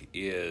book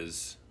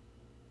is,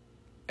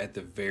 at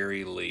the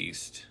very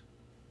least,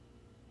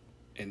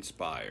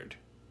 inspired.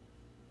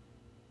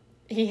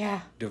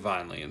 Yeah.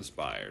 Divinely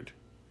inspired.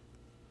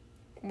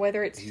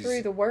 Whether it's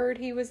through the word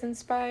he was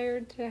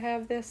inspired to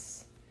have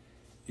this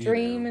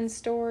dream and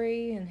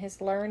story and his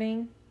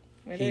learning,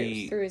 whether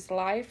it's through his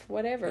life,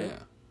 whatever. Yeah.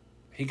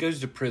 He goes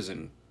to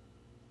prison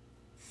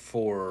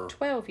for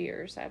 12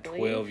 years, I believe.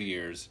 12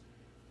 years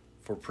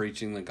for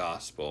preaching the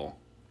gospel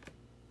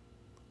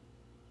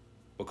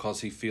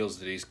because he feels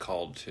that he's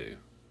called to.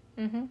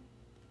 Mm-hmm.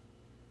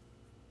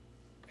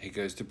 He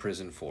goes to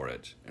prison for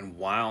it. And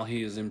while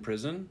he is in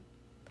prison,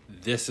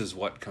 this is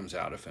what comes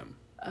out of him.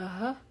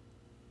 Uh-huh.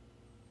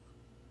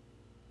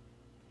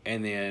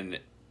 And then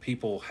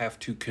people have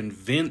to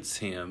convince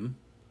him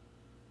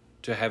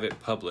to have it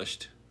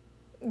published.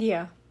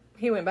 Yeah.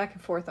 He went back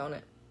and forth on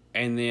it.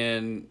 And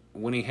then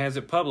when he has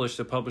it published,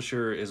 the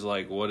publisher is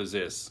like, "What is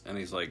this?" And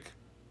he's like,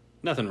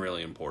 "Nothing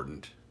really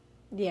important."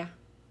 Yeah.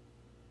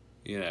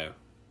 You know,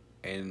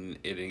 and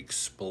it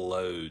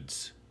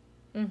explodes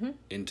Mm-hmm.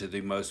 into the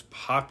most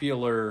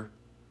popular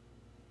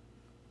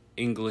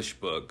English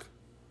book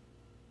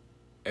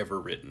ever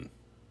written.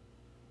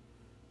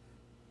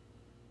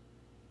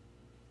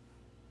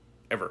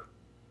 Ever.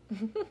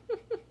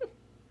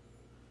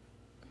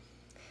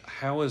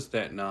 How is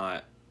that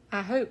not?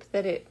 I hope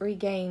that it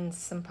regains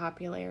some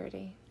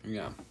popularity.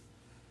 Yeah.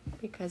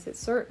 Because it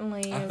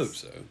certainly is I hope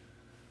so.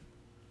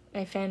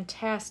 a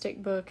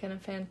fantastic book and a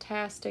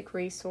fantastic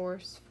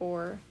resource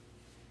for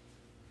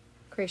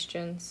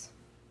Christians.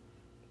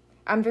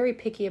 I'm very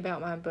picky about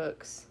my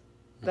books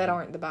that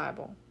aren't the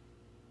Bible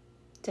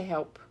to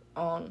help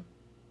on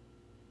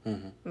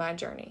my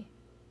journey.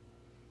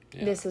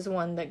 Yeah. This is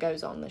one that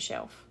goes on the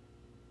shelf.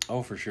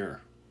 Oh, for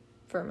sure.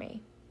 For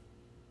me.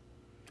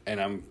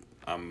 And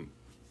I'm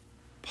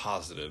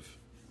positive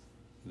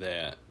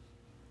that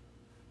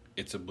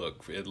it's a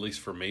book, at least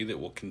for me, that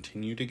will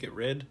continue to get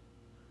read.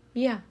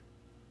 Yeah.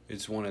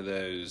 It's one of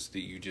those that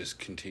you just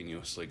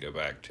continuously go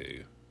back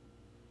to.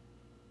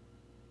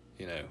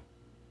 You know.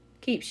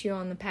 Keeps you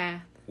on the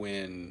path.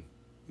 When,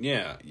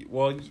 yeah,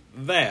 well,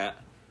 that,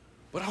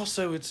 but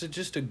also it's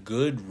just a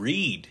good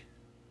read.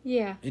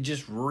 Yeah. It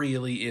just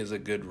really is a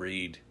good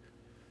read.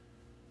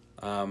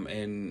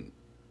 And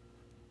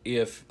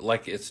if,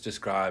 like it's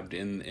described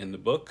in the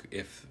book,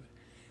 if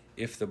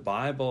the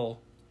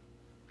Bible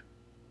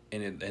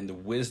and the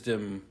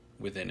wisdom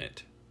within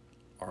it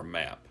are a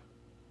map,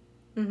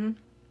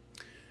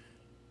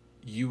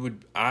 you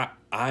would, I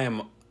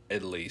am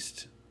at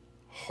least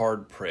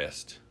hard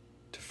pressed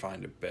to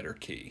find a better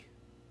key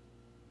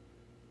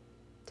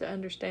to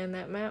understand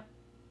that map.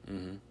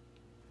 Mm-hmm.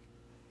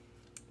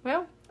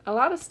 Well, a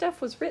lot of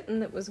stuff was written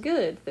that was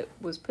good, that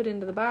was put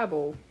into the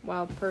Bible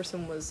while the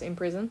person was in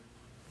prison.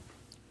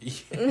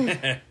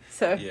 Yeah.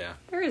 So yeah,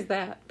 there is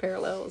that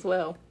parallel as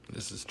well.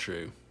 This is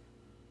true.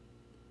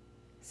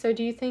 So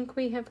do you think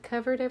we have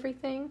covered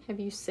everything? Have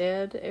you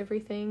said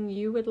everything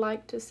you would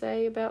like to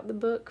say about the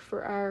book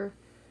for our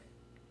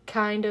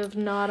kind of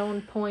not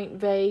on point,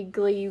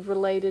 vaguely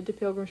related to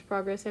Pilgrim's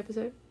Progress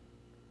episode?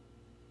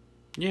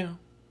 Yeah.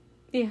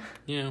 Yeah.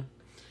 Yeah.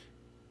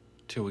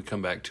 Till we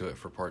come back to it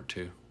for part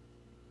 2.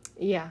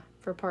 Yeah,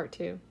 for part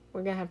 2.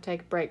 We're going to have to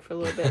take a break for a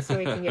little bit so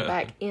we can get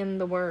back in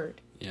the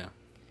Word. Yeah.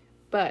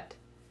 But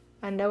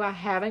I know I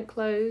haven't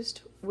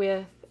closed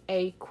with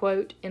a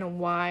quote in a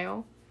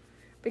while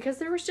because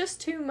there was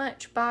just too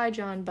much by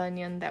John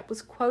Bunyan that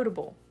was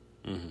quotable.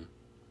 Mm-hmm.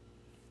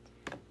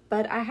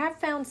 But I have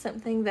found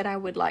something that I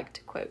would like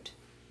to quote.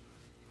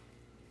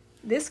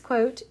 This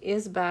quote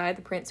is by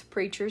the Prince of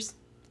Preachers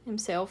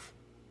himself,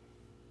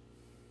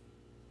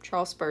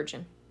 Charles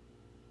Spurgeon.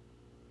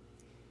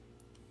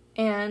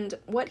 And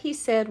what he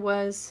said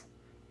was,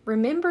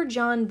 "Remember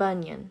John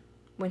Bunyan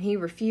when he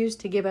refused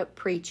to give up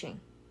preaching.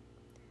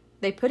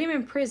 They put him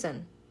in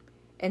prison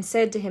and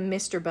said to him,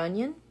 'Mr.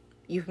 Bunyan,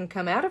 you can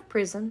come out of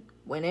prison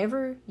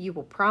whenever you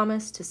will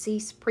promise to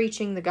cease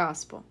preaching the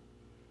gospel.'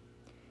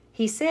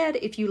 He said,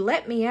 'If you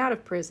let me out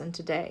of prison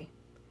today,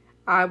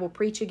 I will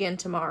preach again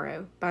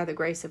tomorrow by the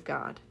grace of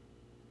God.'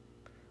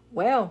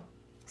 "Well,"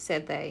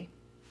 said they,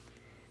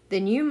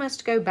 "then you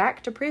must go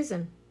back to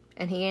prison."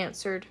 And he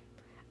answered,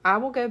 "I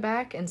will go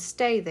back and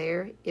stay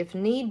there, if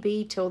need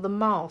be, till the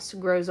moss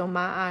grows on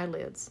my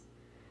eyelids.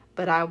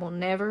 But I will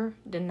never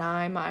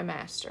deny my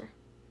master."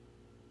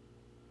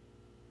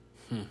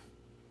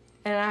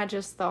 And I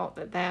just thought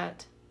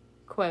that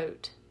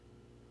quote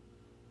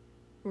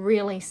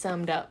really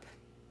summed up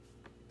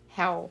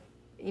how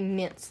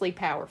immensely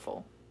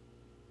powerful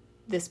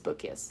this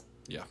book is.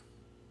 Yeah.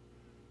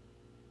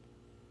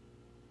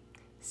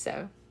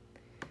 So,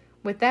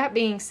 with that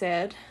being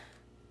said,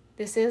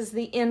 this is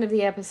the end of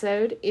the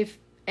episode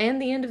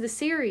and the end of the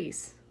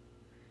series.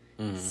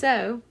 Mm-hmm.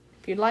 So,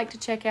 if you'd like to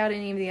check out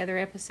any of the other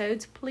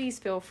episodes, please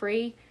feel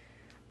free.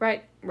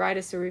 Write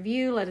us a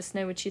review. Let us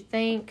know what you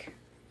think.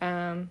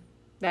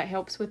 That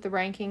helps with the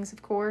rankings,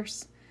 of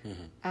course.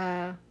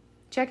 Mm-hmm.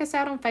 Check us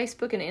out on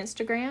Facebook and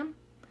Instagram.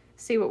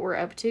 See what we're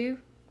up to.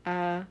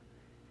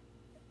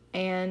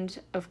 And,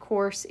 of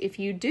course, if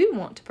you do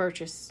want to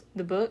purchase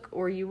the book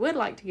or you would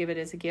like to give it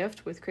as a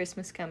gift with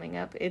Christmas coming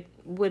up, it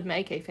would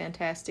make a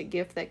fantastic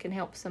gift that can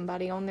help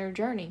somebody on their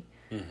journey.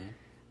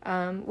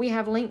 Mm-hmm. We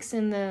have links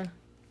in the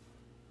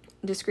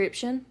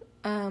description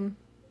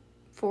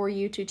for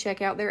you to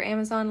check out their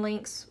Amazon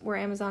links. We're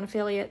Amazon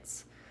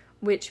affiliates,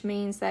 which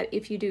means that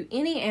if you do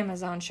any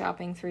Amazon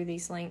shopping through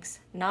these links,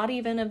 not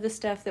even of the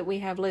stuff that we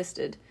have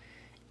listed,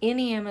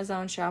 any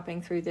Amazon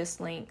shopping through these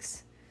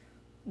links,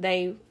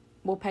 they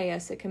will pay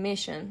us a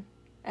commission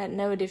at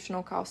no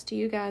additional cost to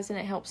you guys, and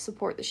it helps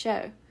support the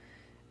show.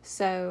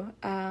 So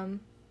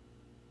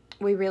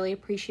we really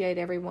appreciate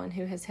everyone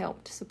who has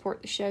helped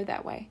support the show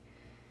that way.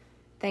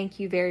 Thank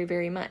you very,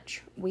 very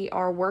much. We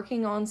are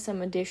working on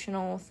some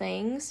additional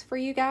things for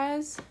you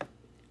guys.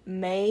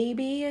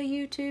 Maybe a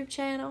YouTube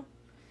channel.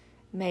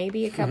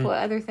 Maybe a couple of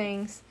other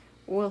things.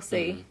 We'll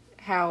see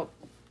how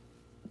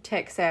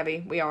tech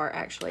savvy we are,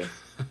 actually.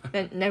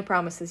 No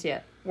promises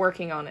yet.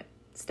 Working on it.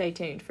 Stay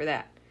tuned for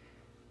that.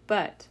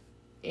 But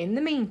in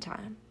the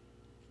meantime,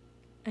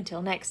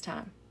 until next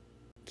time,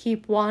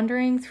 keep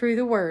wandering through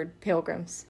the Word, Pilgrims.